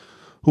 Nats,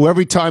 who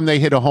every time they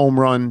hit a home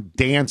run,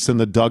 danced in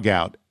the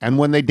dugout. And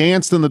when they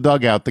danced in the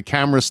dugout, the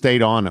camera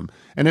stayed on them.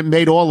 And it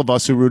made all of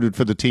us who rooted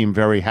for the team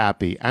very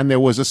happy. And there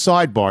was a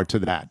sidebar to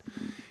that.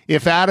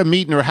 if Adam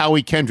Eaton or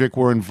Howie Kendrick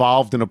were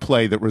involved in a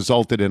play that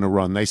resulted in a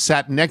run. They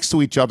sat next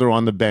to each other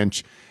on the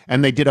bench,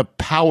 and they did a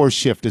power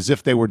shift as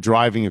if they were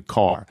driving a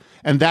car.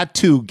 And that,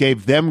 too,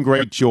 gave them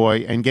great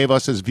joy and gave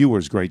us as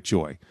viewers great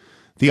joy.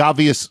 The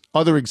obvious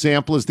other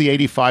example is the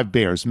 85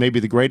 Bears, maybe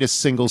the greatest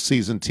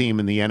single-season team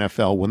in the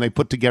NFL, when they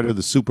put together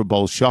the Super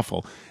Bowl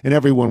shuffle. And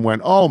everyone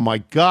went, oh, my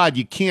God,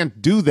 you can't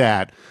do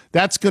that.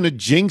 That's going to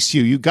jinx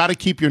you. You got to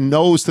keep your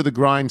nose to the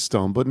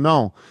grindstone. But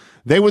no,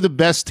 they were the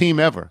best team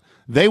ever.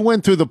 They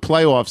went through the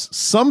playoffs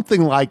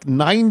something like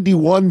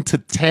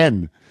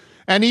 91-10.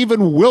 And even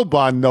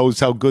Wilbon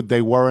knows how good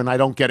they were, and I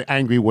don't get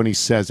angry when he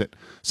says it.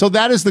 So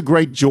that is the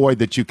great joy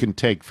that you can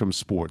take from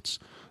sports.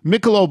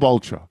 Michelob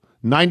Ultra.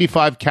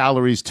 95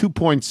 calories,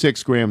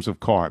 2.6 grams of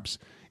carbs.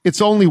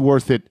 It's only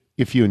worth it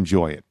if you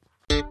enjoy it.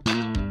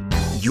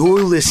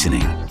 You're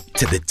listening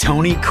to The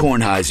Tony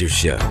Kornheiser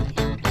Show.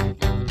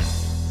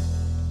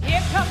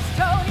 Here comes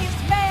Tony's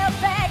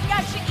mailbag,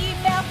 got your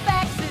email,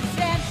 faxes,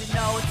 and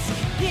notes.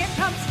 Here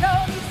comes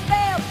Tony's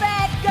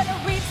mailbag,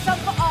 gonna read some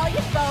for all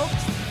you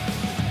folks.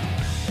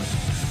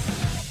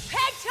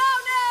 Hey,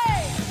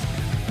 Tony!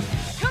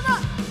 Come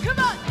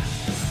on!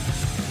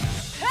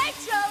 Hey,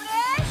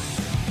 Tony!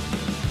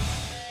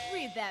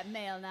 Read that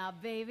mail now,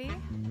 baby.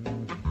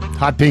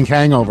 Hot Pink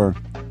Hangover.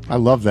 I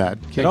love that.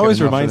 It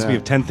always reminds me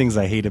of 10 Things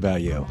I Hate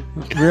About You.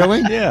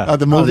 Really? Yeah.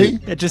 The movie?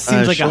 It just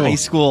seems like a high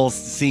school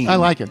scene. I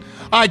like it.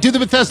 All right, do the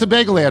Bethesda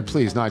Bagel ad,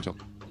 please, Nigel.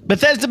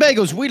 Bethesda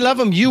Bagels, we love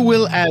them. You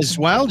will as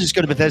well. Just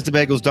go to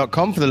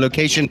BethesdaBagels.com for the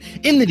location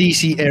in the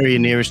DC area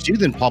nearest you.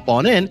 Then pop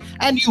on in,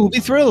 and you will be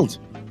thrilled.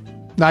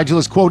 Nigel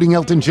is quoting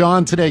Elton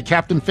John today.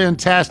 Captain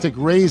Fantastic,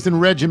 raised and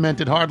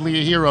regimented, hardly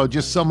a hero,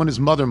 just someone his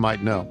mother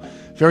might know.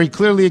 Very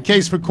clearly a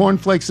case for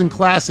cornflakes and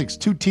classics.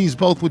 2 teas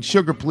both with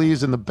sugar,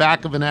 please, in the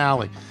back of an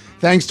alley.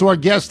 Thanks to our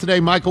guests today,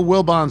 Michael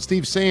Wilbon,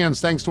 Steve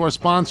Sands. Thanks to our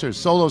sponsors,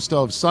 Solo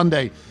Stove,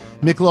 Sunday,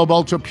 Michelob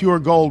Ultra Pure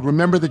Gold.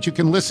 Remember that you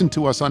can listen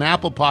to us on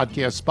Apple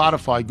Podcasts,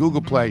 Spotify,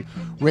 Google Play,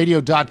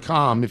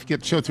 radio.com. If you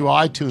get the show through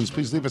iTunes,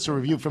 please leave us a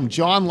review from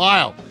John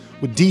Lyle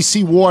with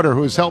DC Water,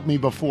 who has helped me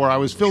before. I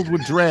was filled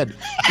with dread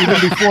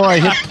even before I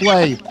hit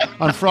play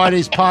on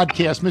Friday's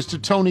podcast.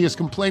 Mr. Tony is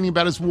complaining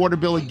about his water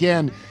bill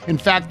again. In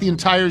fact, the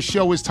entire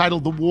show is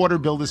titled The Water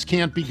Bill. This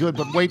can't be good.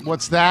 But wait,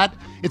 what's that?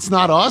 It's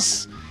not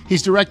us.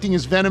 He's directing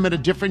his venom at a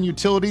different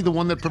utility, the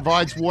one that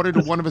provides water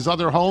to one of his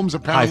other homes,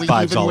 apparently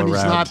even when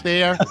he's not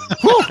there.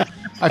 Whew!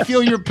 I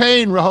feel your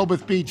pain,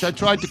 Rehoboth Beach. I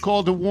tried to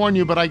call to warn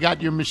you, but I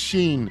got your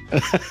machine.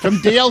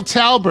 From Dale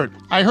Talbert.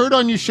 I heard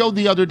on your show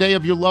the other day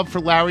of your love for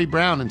Larry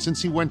Brown, and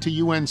since he went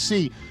to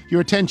UNC,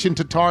 your attention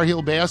to Tar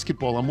Heel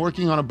basketball. I'm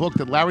working on a book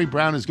that Larry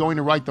Brown is going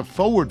to write the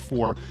foreword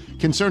for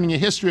concerning a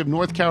history of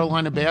North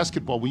Carolina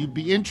basketball. Will you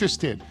be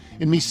interested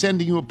in me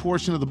sending you a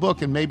portion of the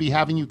book and maybe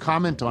having you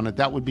comment on it?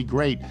 That would be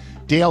great.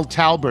 Dale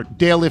Talbert.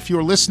 Dale, if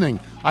you're listening,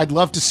 I'd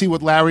love to see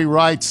what Larry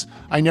writes.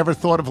 I never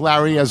thought of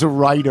Larry as a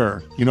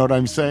writer. You know what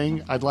I'm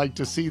saying? I'd like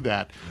to see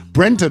that.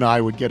 Brent and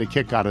I would get a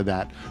kick out of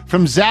that.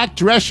 From Zach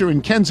Drescher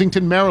in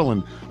Kensington,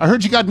 Maryland. I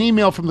heard you got an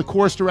email from the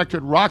course director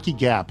at Rocky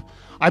Gap.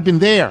 I've been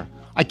there.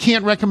 I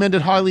can't recommend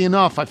it highly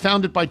enough. I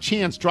found it by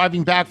chance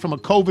driving back from a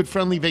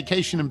COVID-friendly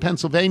vacation in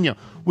Pennsylvania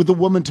with the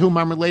woman to whom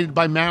I'm related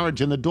by marriage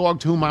and the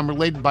dog to whom I'm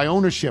related by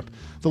ownership.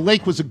 The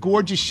lake was a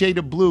gorgeous shade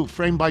of blue,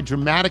 framed by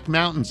dramatic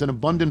mountains and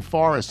abundant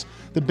forests.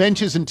 The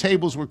benches and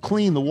tables were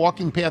clean, the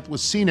walking path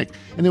was scenic,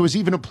 and there was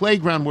even a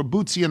playground where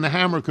Bootsy and the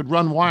Hammer could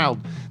run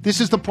wild.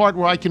 This is the part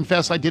where I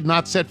confess I did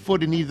not set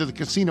foot in either the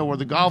casino or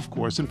the golf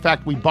course. In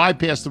fact, we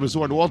bypassed the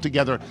resort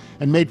altogether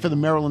and made for the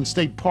Maryland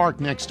State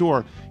Park next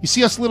door. You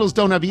see, us littles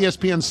don't have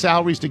ESPN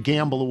salaries to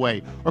gamble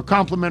away or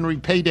complimentary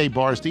payday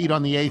bars to eat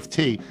on the 8th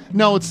tee.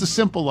 No, it's the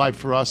simple life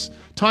for us.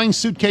 Tying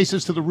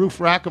suitcases to the roof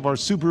rack of our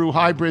Subaru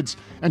hybrids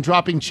and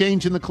dropping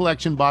change in the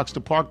collection box to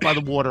park by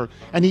the water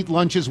and eat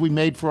lunches we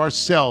made for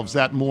ourselves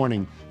that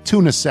morning.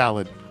 Tuna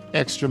salad,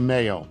 extra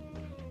mayo.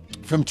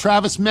 From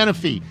Travis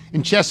Menifee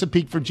in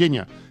Chesapeake,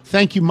 Virginia.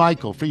 Thank you,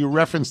 Michael, for your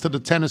reference to the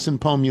Tennyson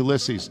poem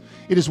Ulysses.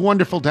 It is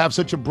wonderful to have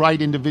such a bright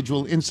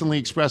individual instantly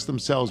express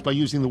themselves by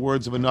using the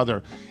words of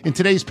another. In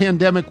today's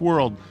pandemic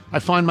world, I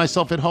find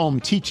myself at home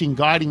teaching,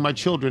 guiding my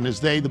children as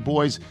they, the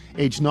boys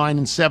aged 9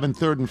 and 7,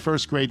 3rd and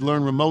 1st grade,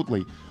 learn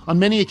remotely. On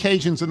many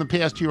occasions in the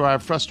past year, I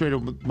have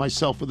frustrated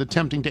myself with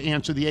attempting to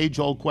answer the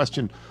age-old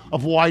question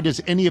of why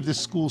does any of this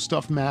school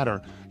stuff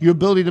matter? Your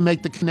ability to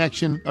make the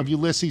connection of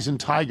Ulysses and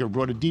Tiger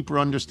brought a deeper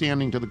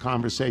understanding to the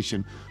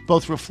conversation,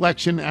 both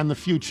reflection and the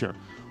future.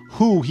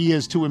 Who he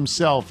is to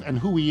himself and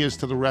who he is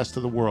to the rest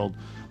of the world.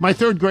 My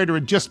 3rd grader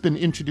had just been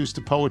introduced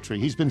to poetry.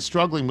 He's been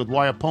struggling with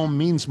why a poem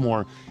means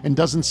more and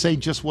doesn't say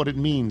just what it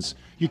means.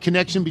 Your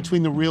connection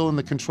between the real and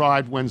the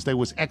contrived Wednesday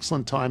was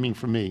excellent timing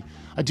for me.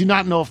 I do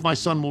not know if my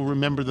son will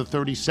remember the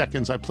 30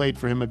 seconds I played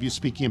for him of you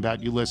speaking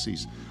about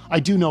Ulysses. I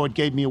do know it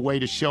gave me a way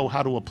to show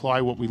how to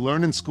apply what we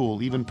learn in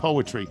school, even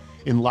poetry,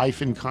 in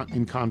life and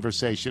in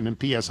conversation. And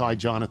P.S. Hi,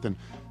 Jonathan.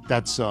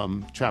 That's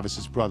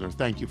Travis's brother.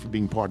 Thank you for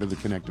being part of the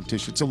connective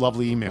tissue. It's a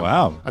lovely email.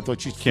 Wow. I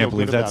thought you'd Can't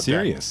believe that's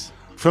serious.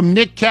 From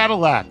Nick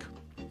Cadillac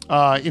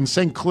in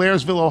St.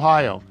 Clairsville,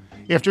 Ohio.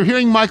 After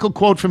hearing Michael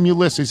quote from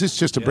Ulysses, it's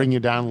just to bring you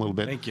down a little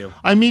bit. Thank you.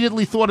 I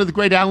immediately thought of the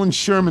great Alan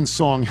Sherman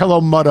song,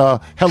 Hello Mudder,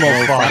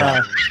 Hello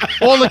Fodder.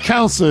 All the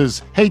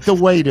counselors hate the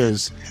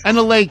waiters, and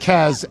the lake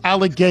has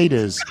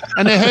alligators,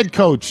 and the head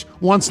coach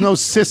wants no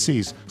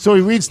sissies, so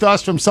he reads to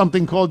us from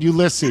something called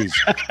Ulysses.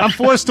 I'm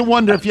forced to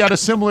wonder if you had a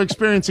similar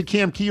experience at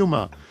Camp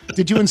Kiuma.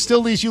 Did you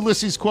instill these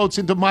Ulysses quotes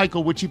into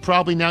Michael, which he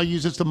probably now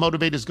uses to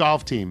motivate his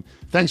golf team?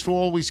 Thanks for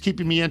always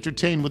keeping me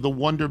entertained with the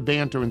wonder,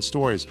 banter, and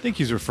stories. I think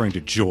he's referring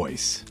to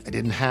Joyce. I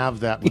didn't have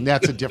that one.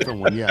 That's a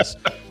different one, yes.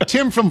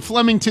 Tim from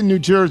Flemington, New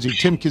Jersey,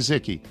 Tim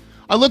Kazicki.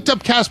 I looked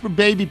up Casper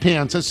Baby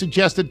Pants as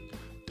suggested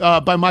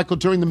by Michael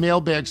during the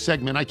mailbag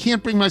segment. I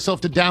can't bring myself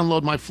to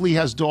download My Flea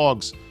Has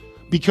Dogs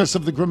because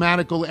of the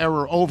grammatical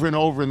error over and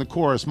over in the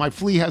chorus. My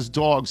flea has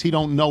dogs. He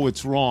don't know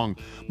it's wrong.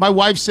 My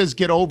wife says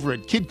get over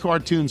it. Kid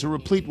cartoons are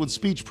replete with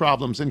speech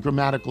problems and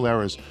grammatical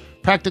errors.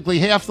 Practically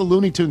half the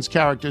Looney Tunes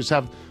characters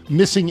have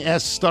missing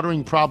S,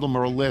 stuttering problem,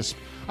 or a lisp.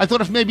 I thought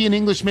if maybe an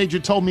English major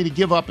told me to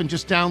give up and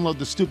just download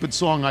the stupid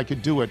song, I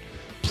could do it.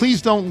 Please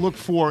don't look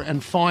for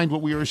and find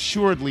what we are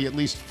assuredly at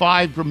least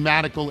 5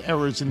 grammatical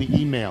errors in the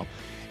email.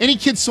 Any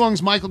kids'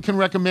 songs Michael can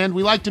recommend?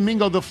 We like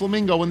Domingo the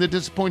Flamingo and the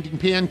Disappointing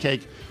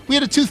Pancake. We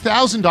had a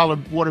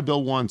 $2,000 water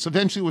bill once.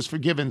 Eventually was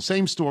forgiven.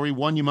 Same story.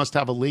 1, you must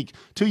have a leak.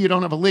 2, you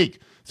don't have a leak.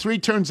 3,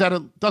 turns out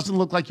it doesn't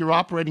look like you're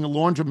operating a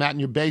laundromat in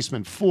your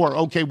basement. 4,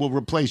 okay, we'll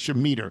replace your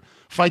meter.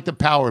 Fight the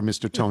power,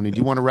 Mr. Tony. Do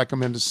you want to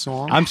recommend a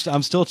song?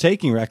 I'm still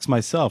taking Rex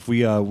myself.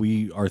 We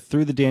are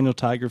through the Daniel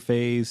Tiger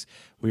phase.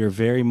 We are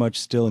very much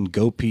still in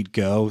Go Pete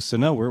Go. So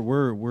no,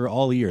 we're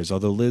all ears.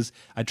 Although Liz,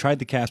 I tried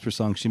the Casper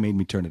song. She made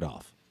me turn it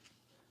off.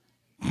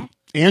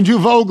 Andrew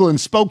Vogel in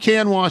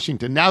Spokane,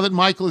 Washington. Now that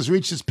Michael has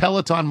reached his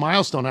Peloton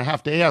milestone, I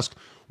have to ask,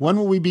 when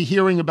will we be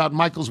hearing about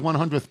Michael's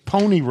 100th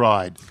pony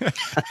ride?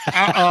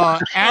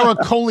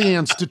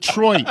 Aracoliance,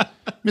 Detroit.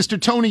 Mr.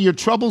 Tony, your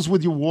troubles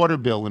with your water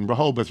bill in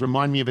Rehoboth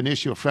remind me of an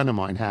issue a friend of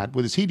mine had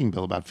with his heating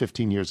bill about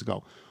 15 years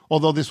ago.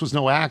 Although this was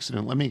no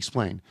accident, let me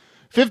explain.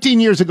 15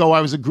 years ago, I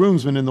was a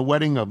groomsman in the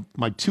wedding of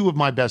 2 of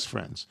my best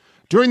friends.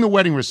 During the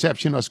wedding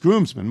reception, us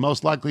groomsmen,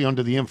 most likely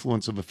under the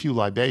influence of a few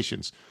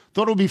libations,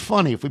 thought it would be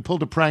funny if we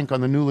pulled a prank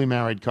on the newly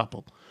married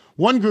couple.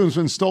 One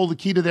groomsman stole the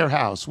key to their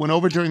house, went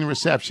over during the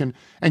reception,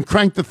 and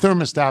cranked the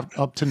thermostat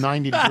up to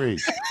 90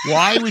 degrees.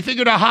 Why? We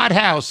figured a hot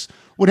house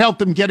would help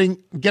them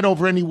get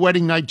over any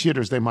wedding night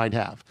jitters they might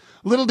have.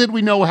 Little did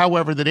we know,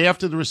 however, that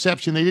after the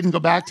reception, they didn't go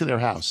back to their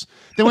house.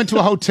 They went to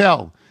a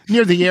hotel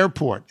near the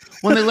airport.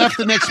 When they left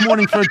the next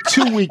morning for a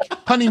 2-week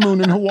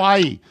honeymoon in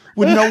Hawaii,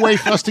 with no way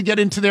for us to get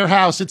into their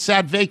house, it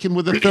sat vacant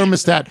with a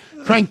thermostat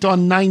cranked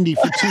on 90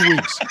 for 2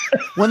 weeks.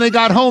 When they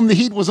got home, the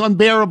heat was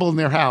unbearable in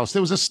their house.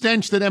 There was a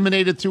stench that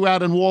emanated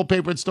throughout, and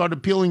wallpaper had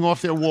started peeling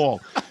off their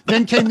wall.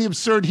 Then came the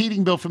absurd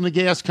heating bill from the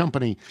gas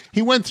company.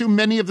 He went through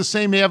many of the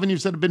same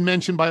avenues that have been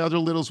mentioned by other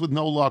littles with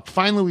no luck.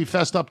 Finally, we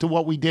fessed up to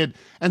what we did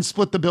and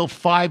split the bill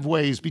 5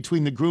 ways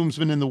between the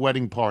groomsmen and the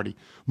wedding party.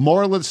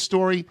 Moral of the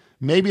story,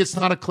 maybe it's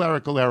not a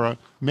clerical error.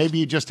 Maybe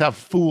you just have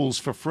fools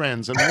for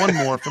friends. And one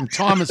more from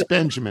Thomas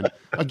Benjamin,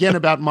 again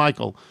about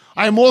Michael.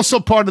 I am also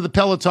part of the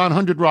Peloton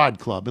 100 Ride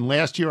Club, and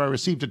last year I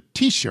received a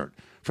T-shirt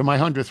for my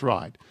 100th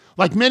ride.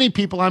 Like many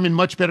people, I'm in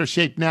much better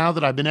shape now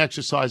that I've been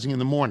exercising in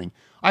the morning.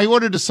 I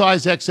ordered a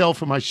size XL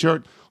for my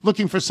shirt,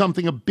 looking for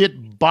something a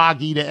bit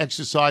boggy to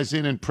exercise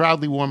in, and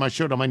proudly wore my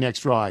shirt on my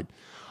next ride.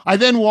 I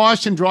then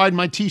washed and dried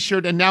my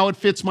T-shirt, and now it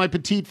fits my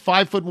petite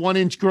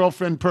 5'1"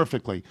 girlfriend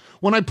perfectly.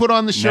 When I put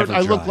on the shirt,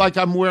 I look like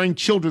I'm wearing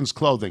children's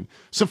clothing.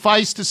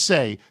 Suffice to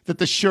say that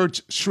the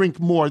shirts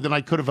shrink more than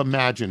I could have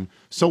imagined,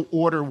 so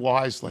order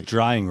wisely.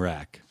 Drying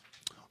rack.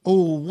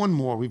 Oh, one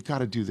more. We've got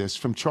to do this.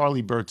 From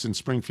Charlie Burtz in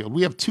Springfield.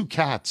 We have 2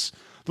 cats.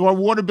 Though our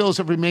water bills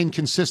have remained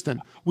consistent,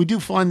 we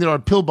do find that our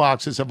pill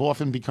boxes have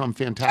often become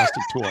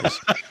fantastic toys.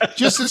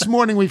 Just this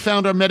morning, we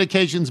found our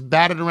medications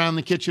battered around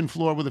the kitchen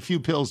floor with a few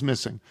pills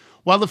missing.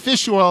 While the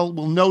fish oil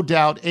will no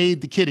doubt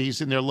aid the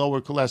kitties in their lower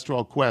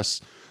cholesterol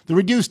quests, the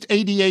reduced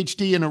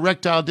ADHD and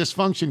erectile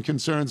dysfunction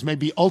concerns may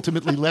be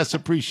ultimately less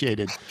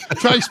appreciated.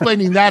 Try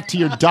explaining that to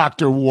your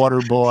Dr.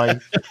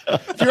 Waterboy.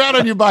 If you're out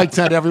on your bike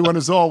tent, everyone,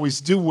 as always,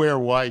 do wear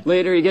white.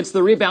 Later, he gets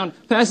the rebound,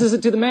 passes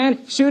it to the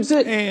man, shoots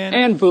it,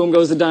 and boom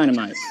goes the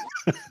dynamite.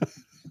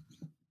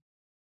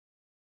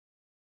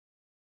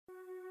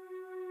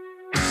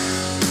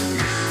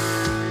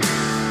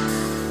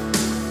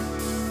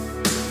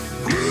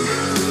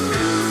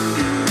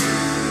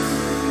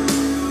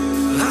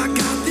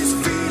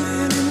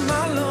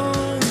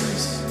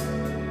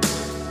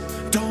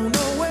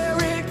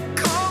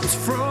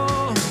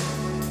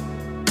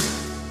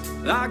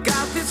 I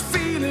got this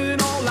feeling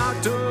all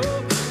locked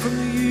up from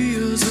the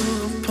years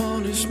of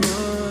punishment.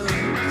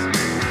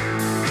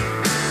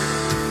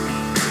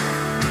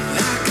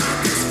 I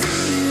got this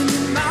feeling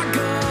in my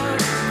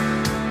gut,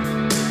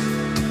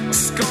 a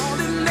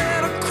scarlet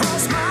letter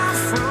across my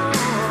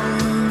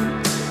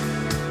front.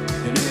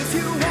 And if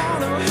you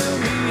wanna help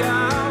me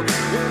out,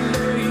 well,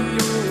 lay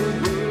your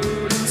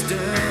burdens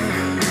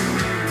down.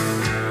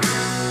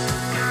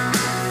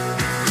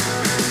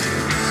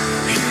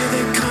 Here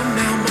they come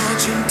now,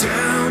 marching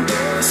down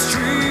the street.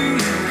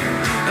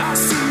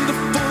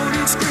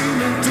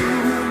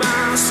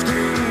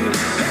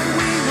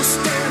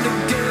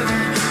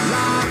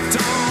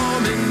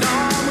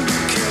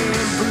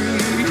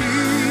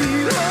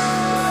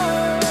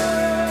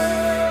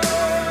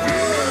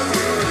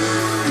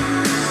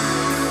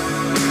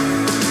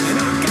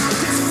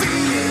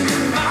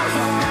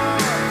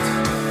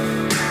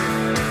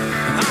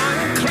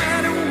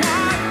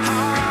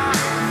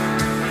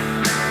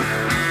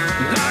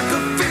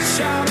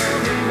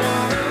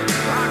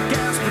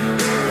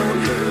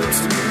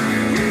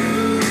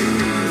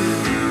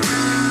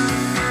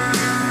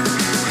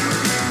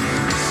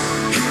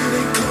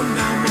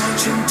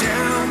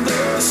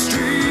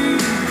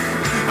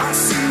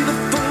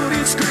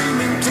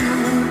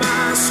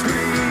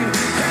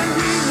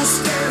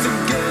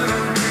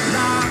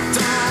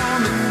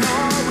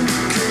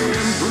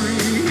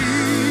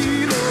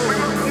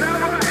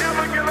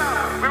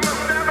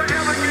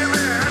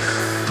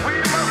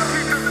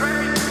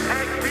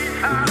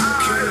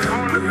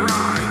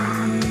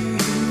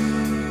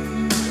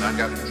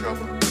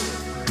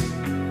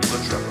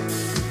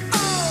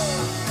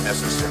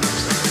 necessary.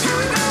 Here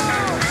we go!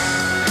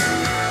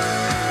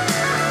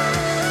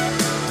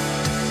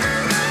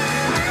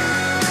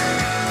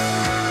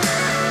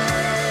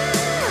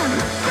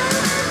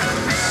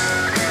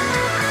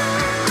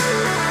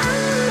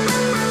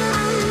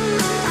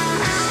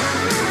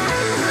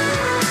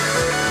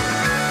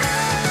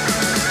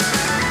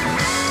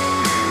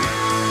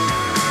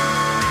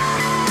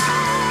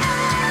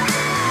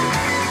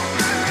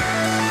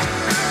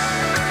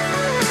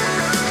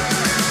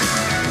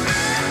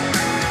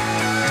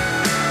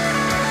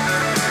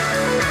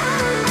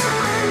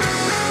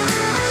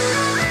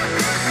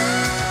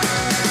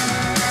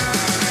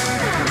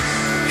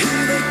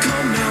 Here they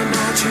come now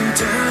marching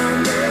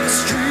down the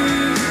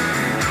street.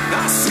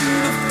 I see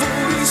the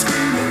 40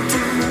 screaming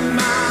through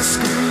my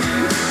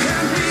screen.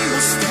 And we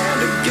will stand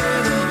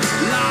together,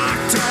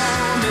 locked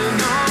arm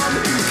in arm.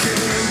 You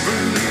can't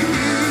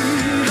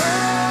breathe.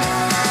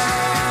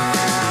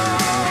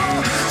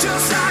 Oh,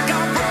 just like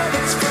our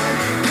brothers from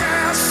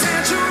past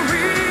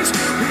centuries.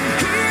 We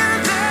hear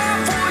their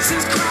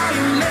voices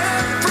crying,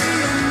 let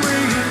freedom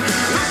ring.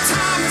 The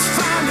time has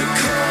finally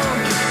come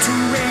to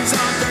raise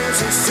our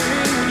voices and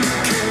sing. You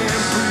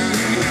can't breathe.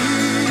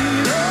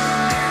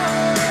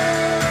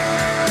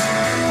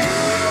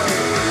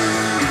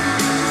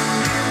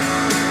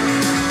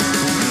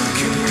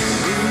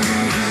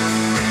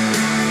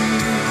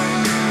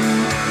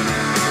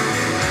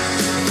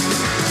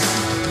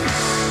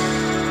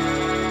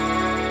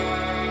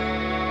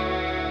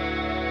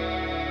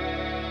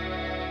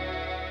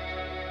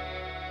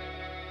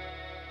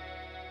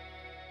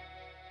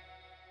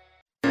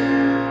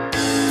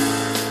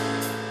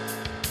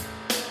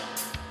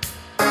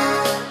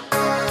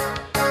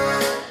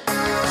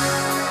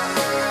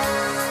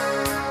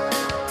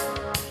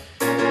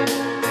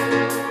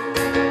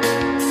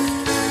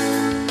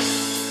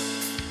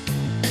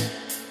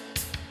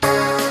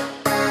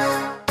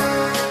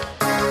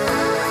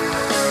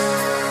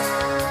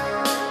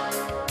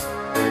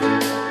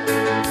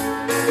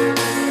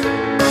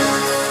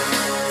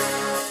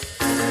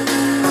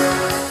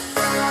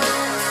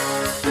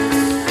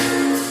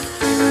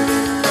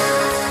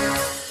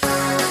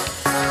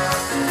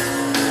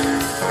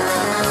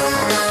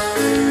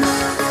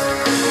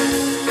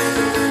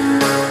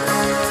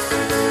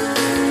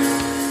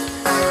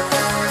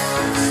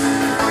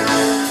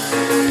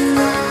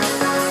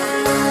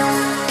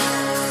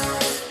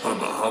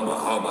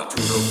 Humma to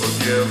the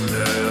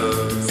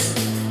forgiveness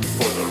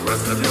for the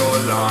rest of your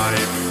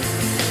life.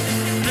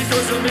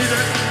 Because you need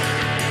it.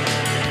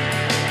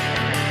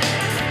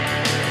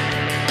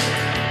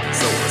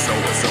 So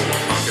a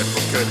pocket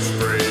for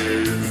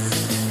catchphrase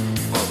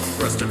on the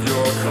rest of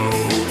your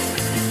coat.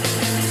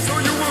 So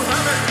you will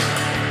have it.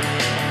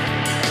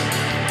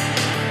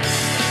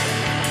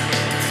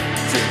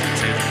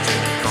 Change a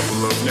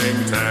couple of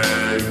name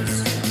tags.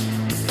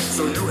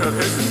 So you have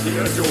his and he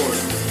has yours.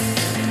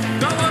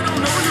 Now I don't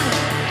know you.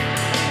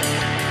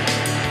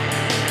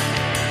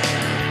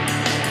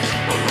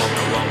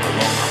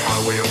 Along a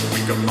highway of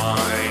weaker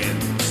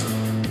minds.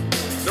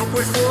 No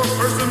place for a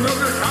person of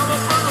your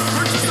caliber to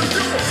purchase and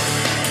fuel.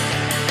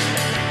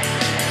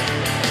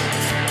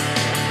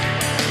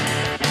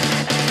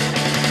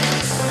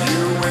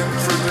 You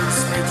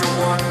introduced me to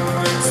one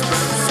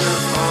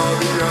expensive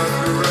hobby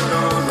after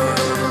another.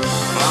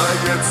 I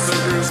get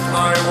seduced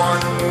by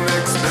one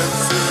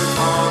expensive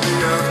hobby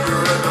after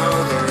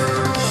another.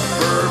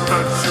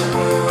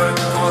 Perpetual and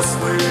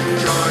costly,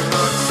 I'm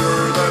not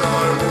sure that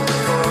I will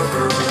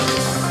recover.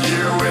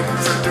 You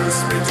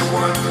introduced me to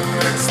one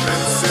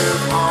expensive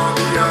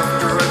hobby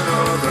after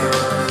another.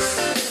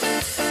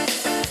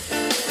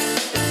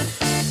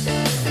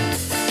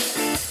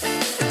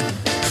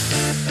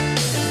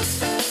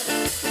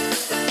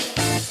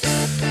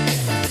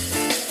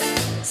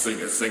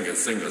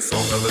 Sing a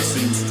song of the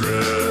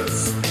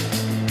seamstress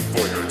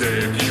for your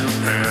debut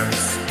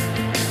pants.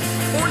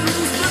 Or you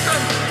will split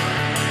them.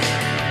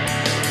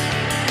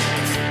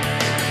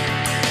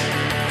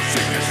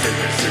 Shake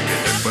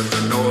it, but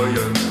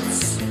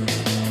annoyance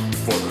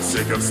for the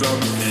sake of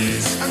some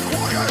peace and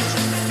quiet.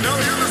 Now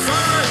hear the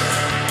silence.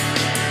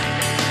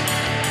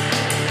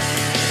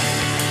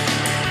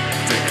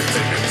 Take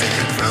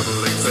it,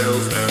 traveling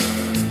salesman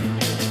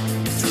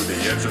to the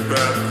edge of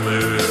that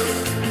cliff.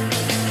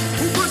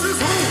 Who pushes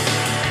who?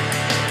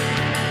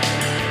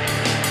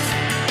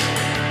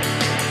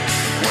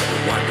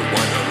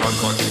 Wind a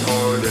long-talking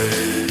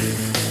heartache.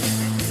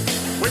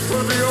 Wait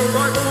for the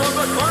arrival of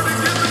the car to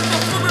get them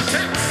up on the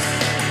tape.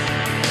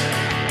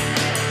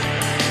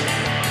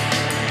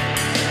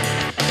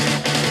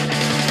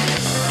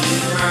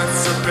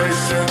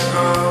 Emancipation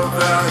of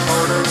that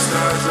harder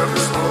stash of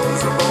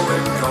disposable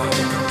income.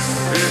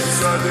 It's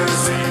a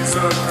disease,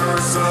 a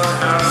curse, a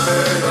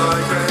habit I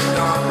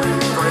cannot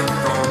refrain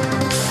from.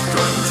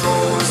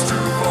 Control is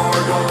too far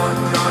gone,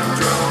 I'm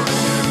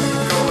drowning in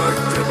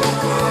collectible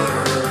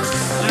clutter.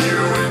 You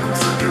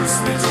introduced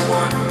me to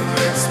one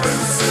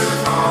expensive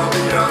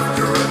hobby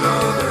after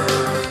another.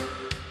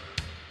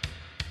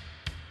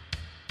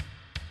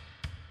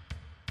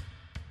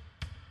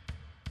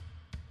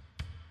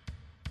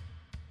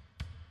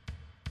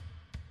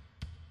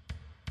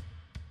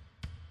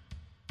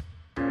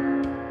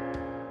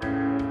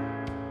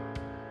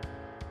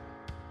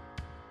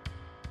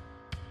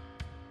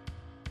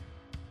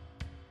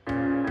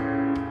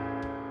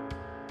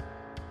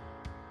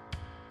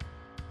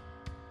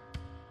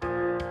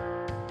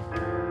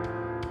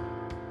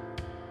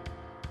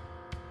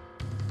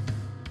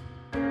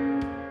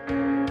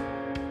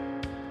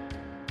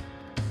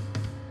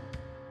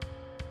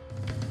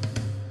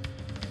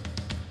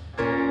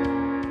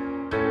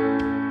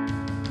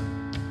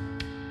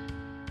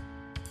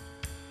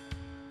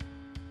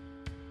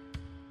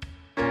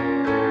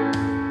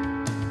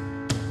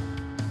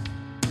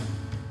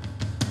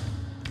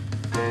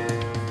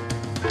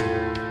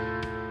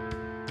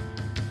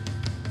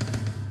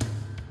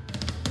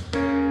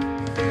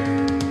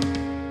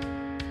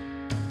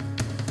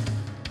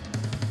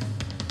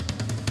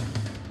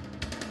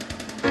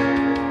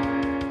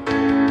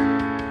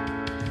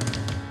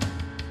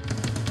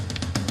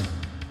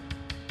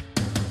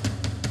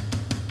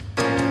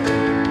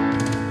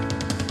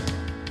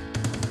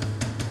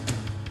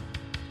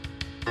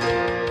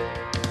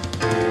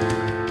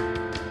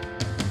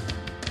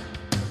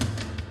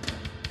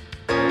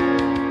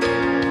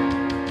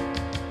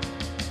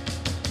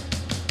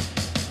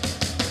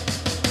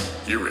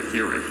 Hear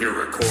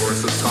a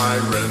chorus of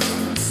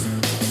tyrants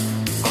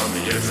on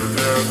the edge of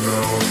their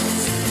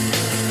thrones.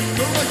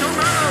 Don't like your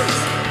manners!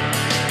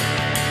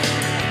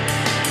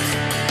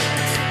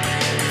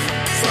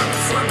 Slam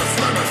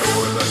it,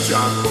 door in the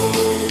chapel.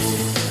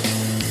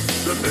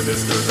 The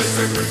ministers, they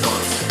sacred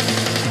thoughts.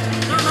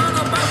 They're not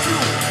about you!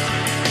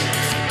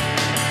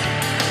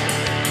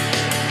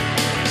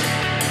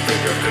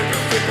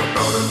 Think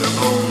about a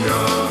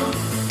pneumonia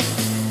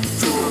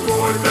to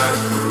avoid that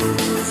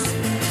bruise.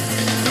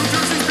 New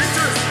Jersey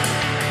beaches!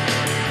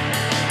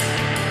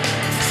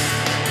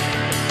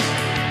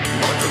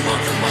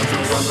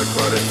 Marching on the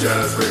credit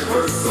jazz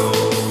rehearsal.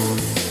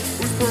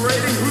 Who's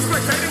parading? Who's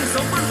spectating?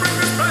 Someone bring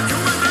this back to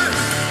an end!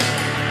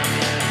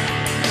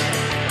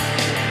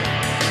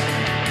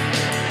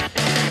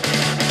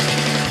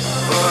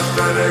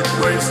 Pathetic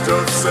waste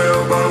of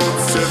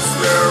sailboats sits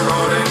there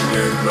rotting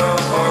in the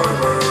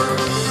harbor.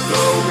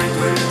 The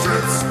weekly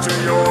trips to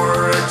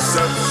your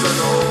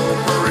exceptional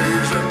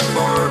Parisian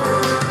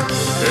barber.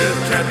 It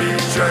can't be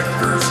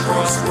checkers,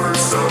 crossword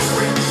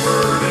sewing,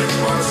 burning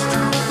much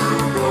too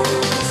frugal.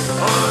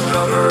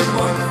 Another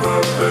month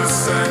of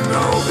this and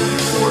I'll be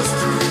forced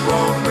to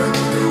ramen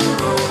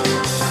noodle.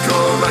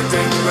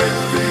 Collecting late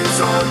fees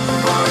on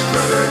my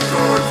credit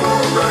card for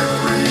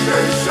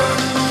recreation.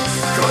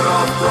 Cut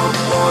off from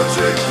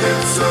logic,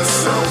 it's a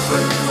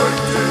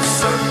self-inflicted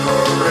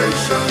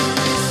separation.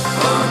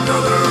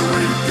 Another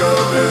week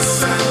of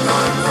this and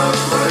I'm not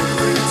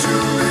likely to